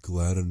shall be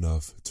glad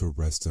enough to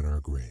rest in our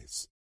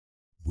graves.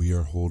 We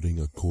are holding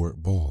a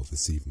court ball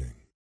this evening.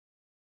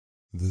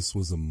 This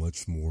was a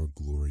much more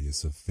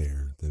glorious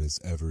affair than is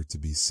ever to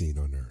be seen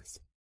on earth.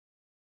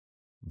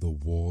 The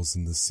walls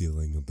and the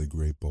ceiling of the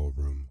great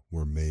ballroom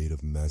were made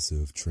of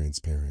massive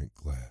transparent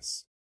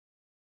glass.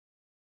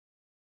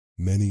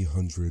 Many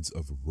hundreds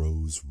of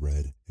rose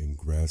red and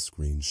grass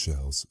green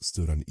shells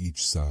stood on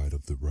each side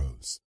of the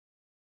rose,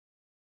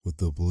 with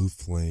the blue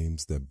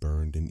flames that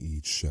burned in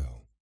each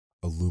shell,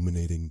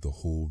 illuminating the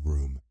whole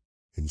room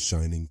and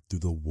shining through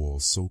the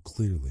walls so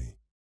clearly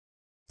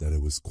that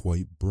it was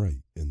quite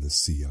bright in the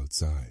sea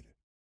outside.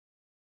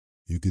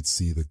 You could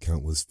see the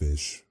countless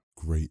fish,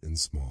 great and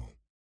small,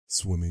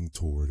 swimming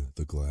toward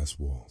the glass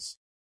walls.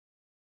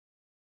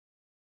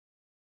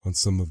 On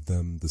some of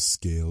them the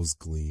scales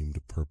gleamed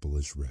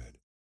purplish red,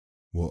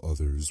 while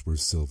others were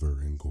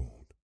silver and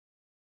gold.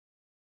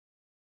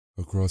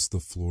 Across the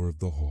floor of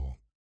the hall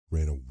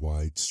ran a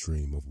wide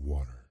stream of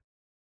water.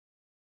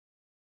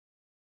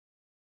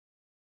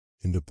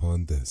 And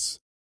upon this,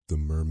 the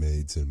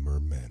mermaids and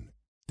mermen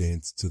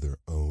danced to their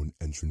own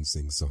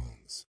entrancing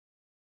songs.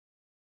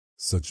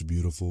 Such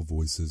beautiful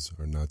voices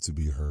are not to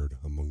be heard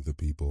among the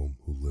people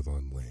who live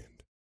on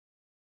land.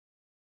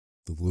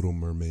 The little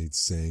mermaid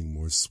sang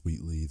more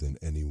sweetly than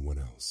anyone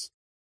else,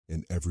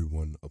 and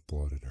everyone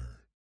applauded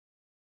her.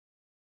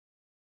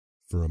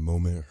 For a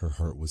moment her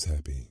heart was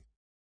happy,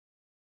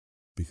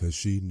 because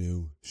she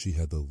knew she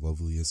had the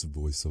loveliest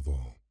voice of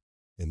all,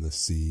 in the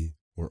sea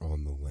or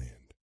on the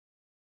land.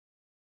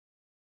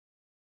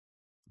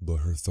 But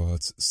her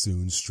thoughts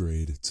soon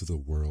strayed to the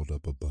world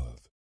up above.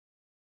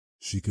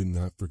 She could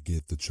not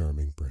forget the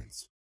charming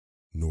prince,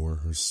 nor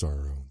her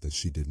sorrow that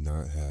she did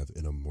not have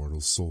an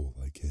immortal soul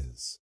like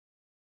his.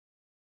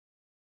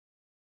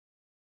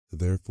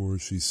 Therefore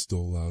she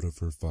stole out of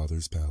her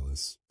father's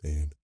palace,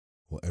 and,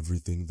 while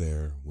everything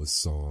there was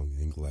song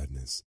and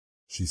gladness,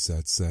 she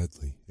sat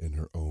sadly in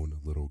her own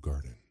little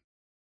garden.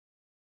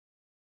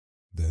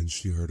 Then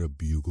she heard a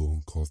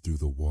bugle call through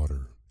the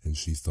water, and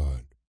she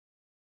thought,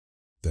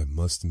 that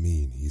must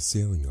mean he's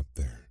sailing up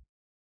there.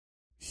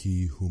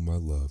 He whom I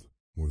love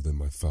more than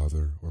my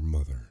father or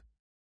mother.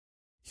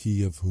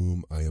 He of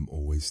whom I am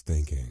always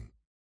thinking,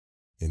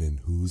 and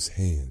in whose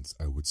hands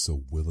I would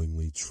so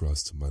willingly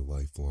trust my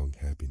lifelong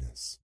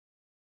happiness.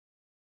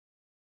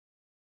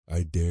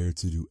 I dare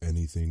to do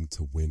anything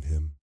to win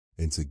him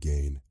and to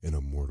gain an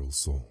immortal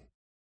soul.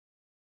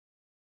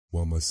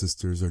 While my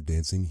sisters are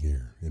dancing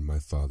here in my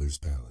father's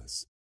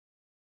palace,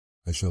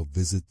 I shall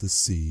visit the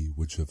sea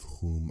which of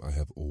whom I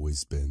have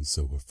always been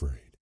so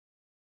afraid.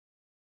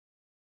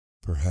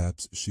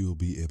 Perhaps she will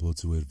be able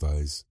to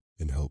advise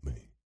and help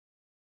me.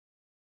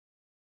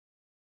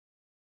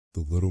 The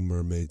little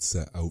mermaid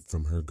set out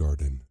from her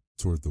garden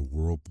toward the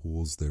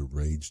whirlpools that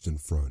raged in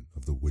front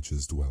of the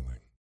witch's dwelling.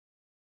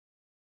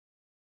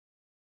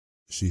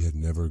 She had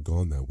never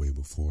gone that way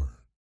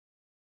before.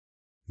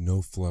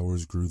 No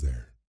flowers grew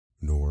there,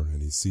 nor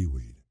any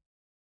seaweed.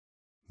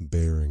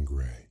 Bare and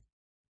gray,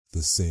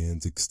 the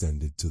sands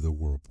extended to the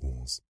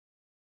whirlpools,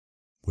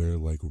 where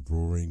like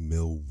roaring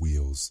mill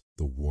wheels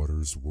the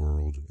waters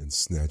whirled and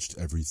snatched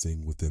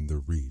everything within their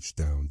reach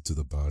down to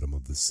the bottom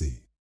of the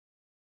sea.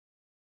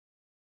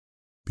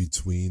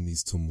 Between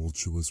these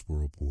tumultuous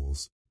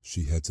whirlpools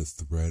she had to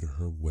thread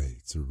her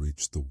way to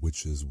reach the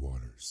witch's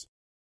waters,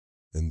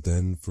 and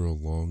then for a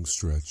long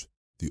stretch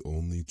the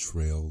only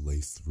trail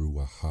lay through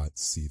a hot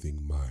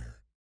seething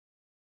mire,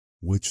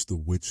 which the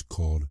witch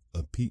called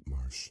a peat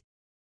marsh.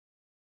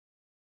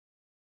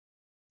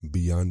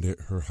 Beyond it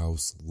her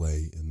house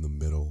lay in the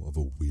middle of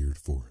a weird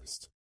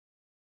forest,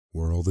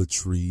 where all the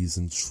trees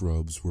and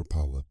shrubs were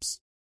polyps,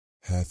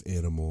 half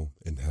animal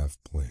and half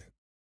plant.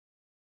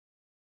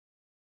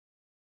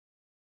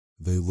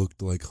 They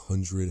looked like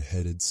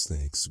 100-headed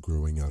snakes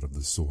growing out of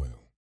the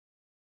soil.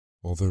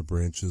 All their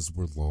branches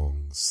were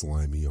long,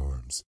 slimy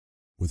arms,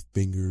 with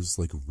fingers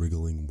like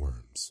wriggling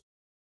worms.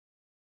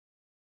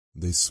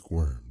 They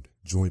squirmed,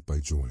 joint by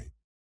joint,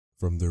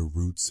 from their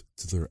roots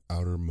to their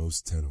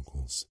outermost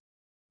tentacles,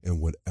 and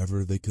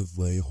whatever they could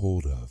lay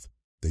hold of,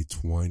 they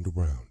twined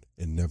around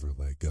and never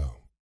let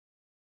go.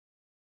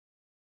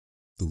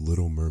 The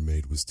little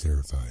mermaid was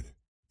terrified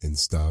and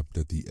stopped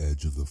at the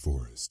edge of the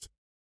forest.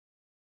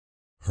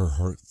 Her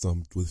heart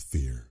thumped with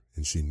fear,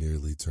 and she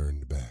nearly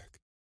turned back.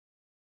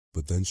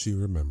 But then she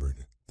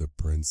remembered the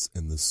prince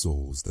and the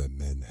souls that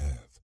men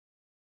have,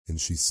 and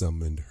she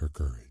summoned her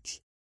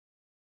courage.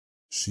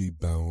 She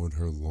bound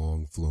her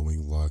long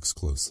flowing locks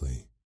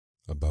closely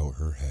about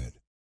her head,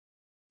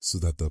 so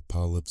that the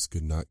polyps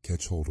could not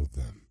catch hold of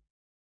them,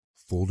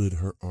 folded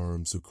her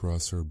arms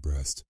across her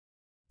breast,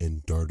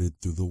 and darted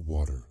through the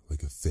water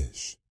like a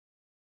fish.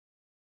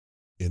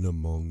 In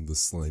among the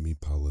slimy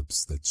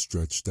polyps that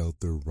stretched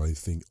out their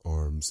writhing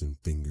arms and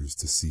fingers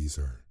to seize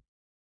her,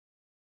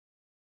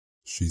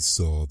 she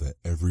saw that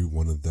every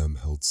one of them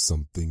held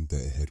something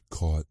that it had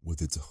caught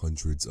with its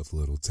hundreds of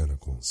little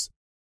tentacles,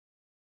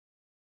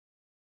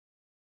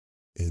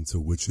 and to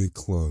which it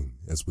clung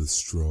as with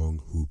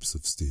strong hoops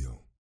of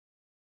steel.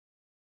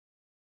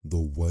 The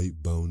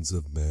white bones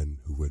of men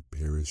who had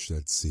perished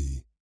at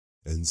sea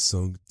and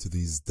sunk to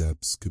these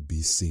depths could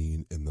be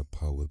seen in the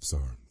polyps'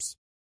 arms.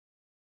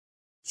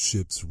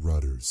 Ships'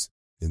 rudders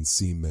and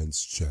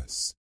seamen's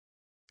chests,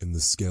 and the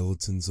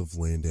skeletons of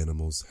land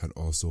animals had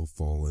also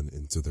fallen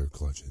into their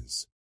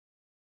clutches.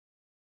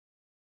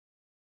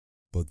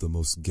 But the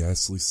most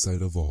ghastly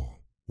sight of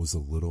all was a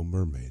little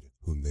mermaid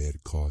whom they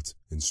had caught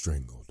and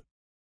strangled.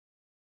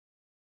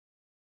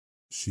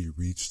 She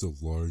reached a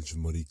large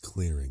muddy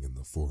clearing in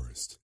the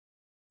forest,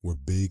 where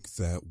big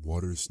fat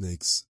water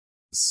snakes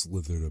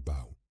slithered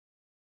about,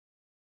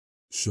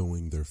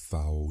 showing their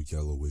foul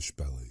yellowish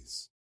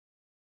bellies.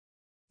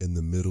 In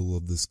the middle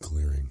of this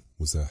clearing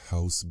was a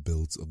house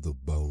built of the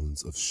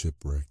bones of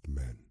shipwrecked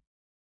men.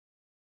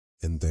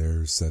 And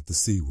there sat the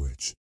sea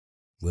witch,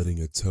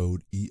 letting a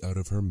toad eat out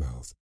of her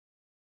mouth,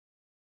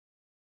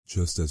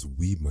 just as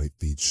we might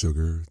feed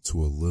sugar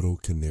to a little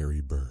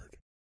canary bird.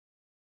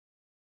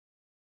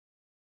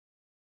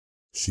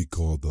 She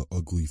called the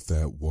ugly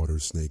fat water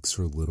snakes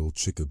her little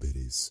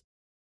chickabiddies,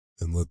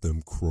 and let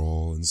them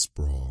crawl and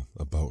sprawl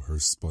about her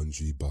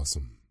spongy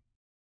bosom.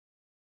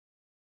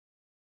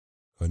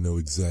 "I know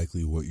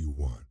exactly what you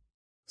want,"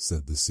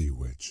 said the sea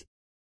witch.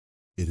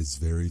 "It is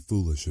very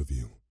foolish of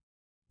you,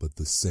 but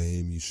the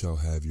same you shall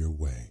have your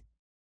way,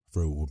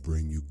 for it will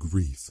bring you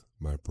grief,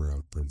 my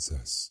proud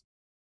princess.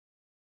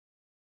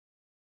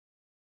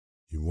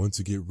 You want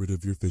to get rid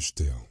of your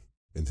fishtail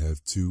and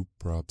have two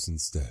props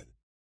instead,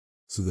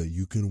 so that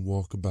you can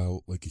walk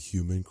about like a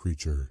human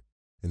creature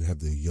and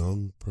have the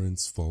young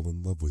prince fall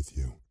in love with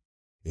you,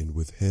 and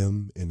with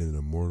him and an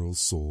immortal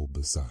soul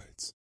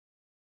besides."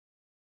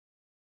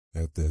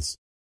 At this,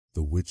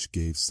 the witch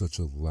gave such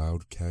a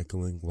loud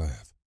cackling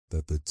laugh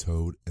that the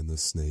toad and the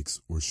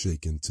snakes were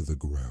shaken to the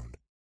ground,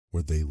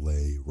 where they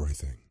lay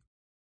writhing.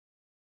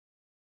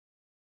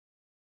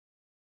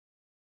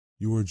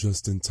 "You are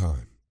just in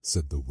time,"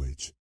 said the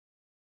witch.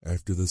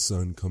 "After the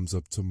sun comes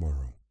up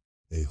tomorrow,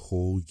 a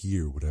whole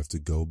year would have to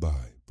go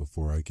by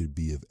before I could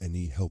be of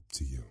any help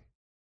to you.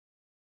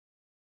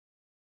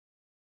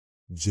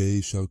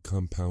 Jay shall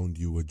compound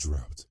you a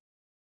draught,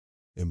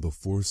 and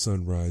before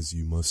sunrise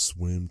you must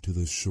swim to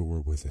the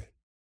shore with it,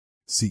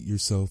 seat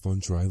yourself on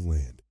dry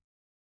land,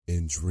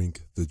 and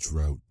drink the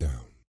drought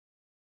down.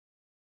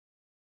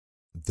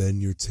 Then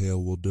your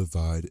tail will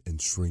divide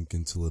and shrink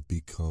until it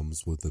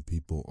becomes what the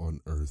people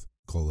on earth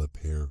call a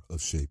pair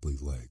of shapely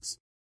legs.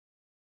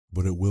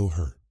 But it will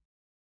hurt.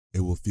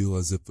 It will feel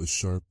as if a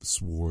sharp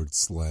sword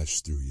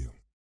slashed through you.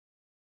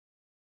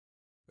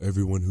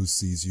 Everyone who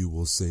sees you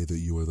will say that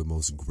you are the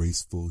most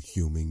graceful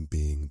human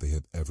being they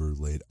have ever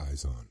laid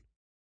eyes on.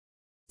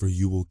 For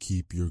you will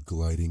keep your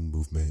gliding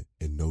movement,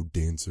 and no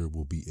dancer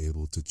will be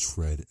able to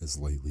tread as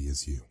lightly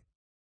as you.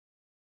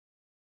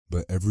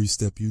 But every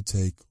step you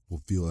take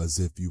will feel as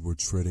if you were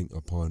treading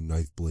upon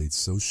knife blades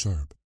so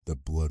sharp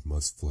that blood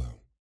must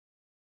flow.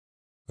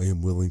 I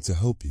am willing to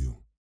help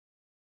you,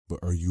 but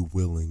are you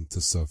willing to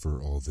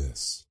suffer all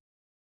this?"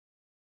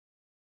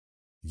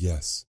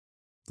 "Yes,"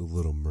 the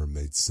little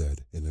mermaid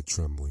said in a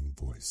trembling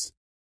voice,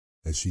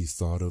 as she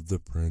thought of the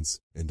prince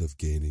and of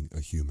gaining a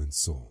human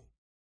soul.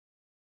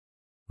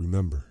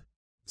 "Remember,"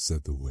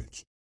 said the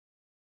witch,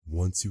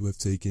 "once you have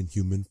taken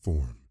human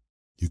form,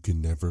 you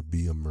can never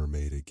be a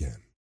mermaid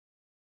again.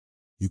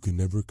 You can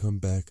never come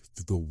back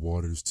through the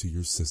waters to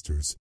your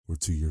sisters or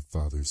to your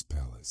father's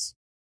palace.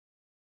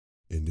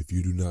 And if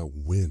you do not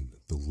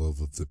win the love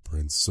of the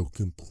prince so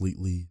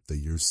completely that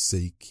your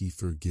sake he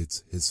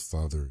forgets his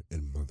father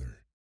and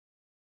mother,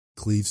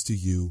 cleaves to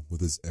you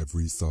with his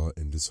every thought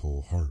and his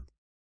whole heart,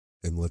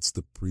 and lets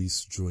the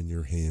priest join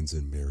your hands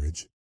in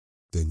marriage,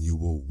 then you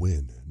will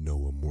win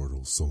no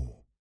immortal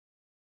soul.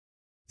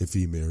 If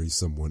he marries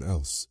someone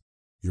else,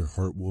 your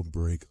heart will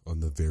break on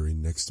the very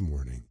next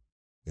morning,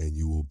 and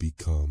you will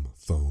become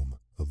foam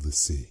of the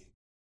sea."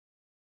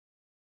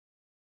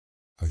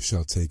 "I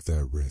shall take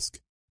that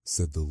risk,"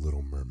 said the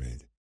little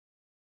mermaid,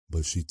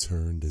 but she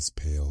turned as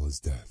pale as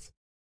death.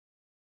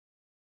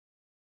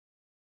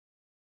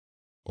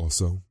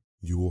 "Also,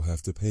 you will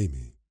have to pay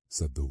me,"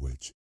 said the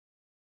witch.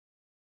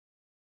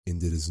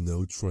 "And it is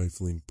no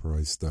trifling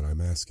price that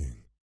I'm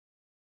asking.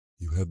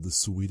 You have the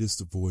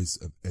sweetest voice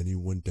of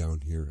anyone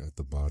down here at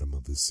the bottom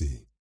of the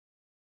sea,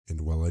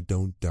 and while I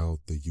don't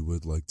doubt that you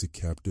would like to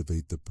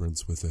captivate the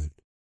prince with it,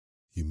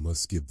 you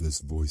must give this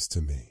voice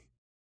to me.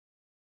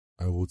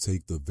 I will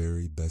take the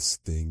very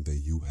best thing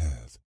that you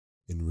have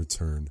in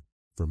return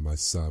for my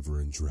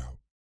sovereign drought.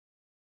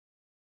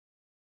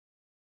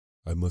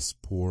 I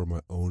must pour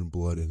my own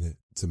blood in it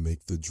to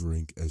make the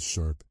drink as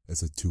sharp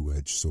as a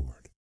two-edged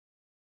sword.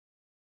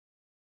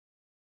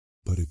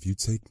 But if you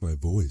take my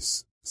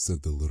voice,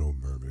 said the little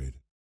mermaid,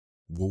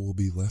 what will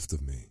be left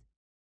of me?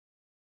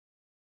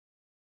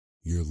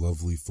 Your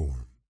lovely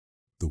form,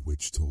 the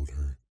witch told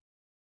her,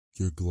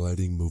 your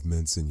gliding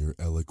movements and your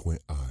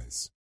eloquent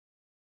eyes.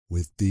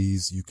 With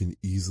these you can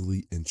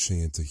easily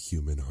enchant a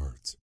human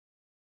heart.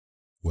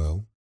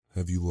 Well,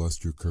 have you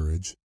lost your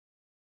courage?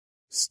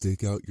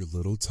 Stick out your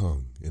little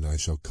tongue and I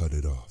shall cut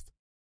it off.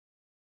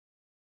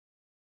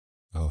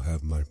 I'll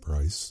have my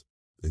price,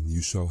 and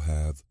you shall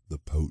have the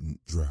potent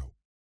draught.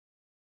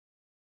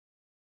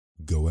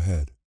 Go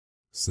ahead,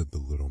 said the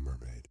little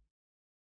mermaid.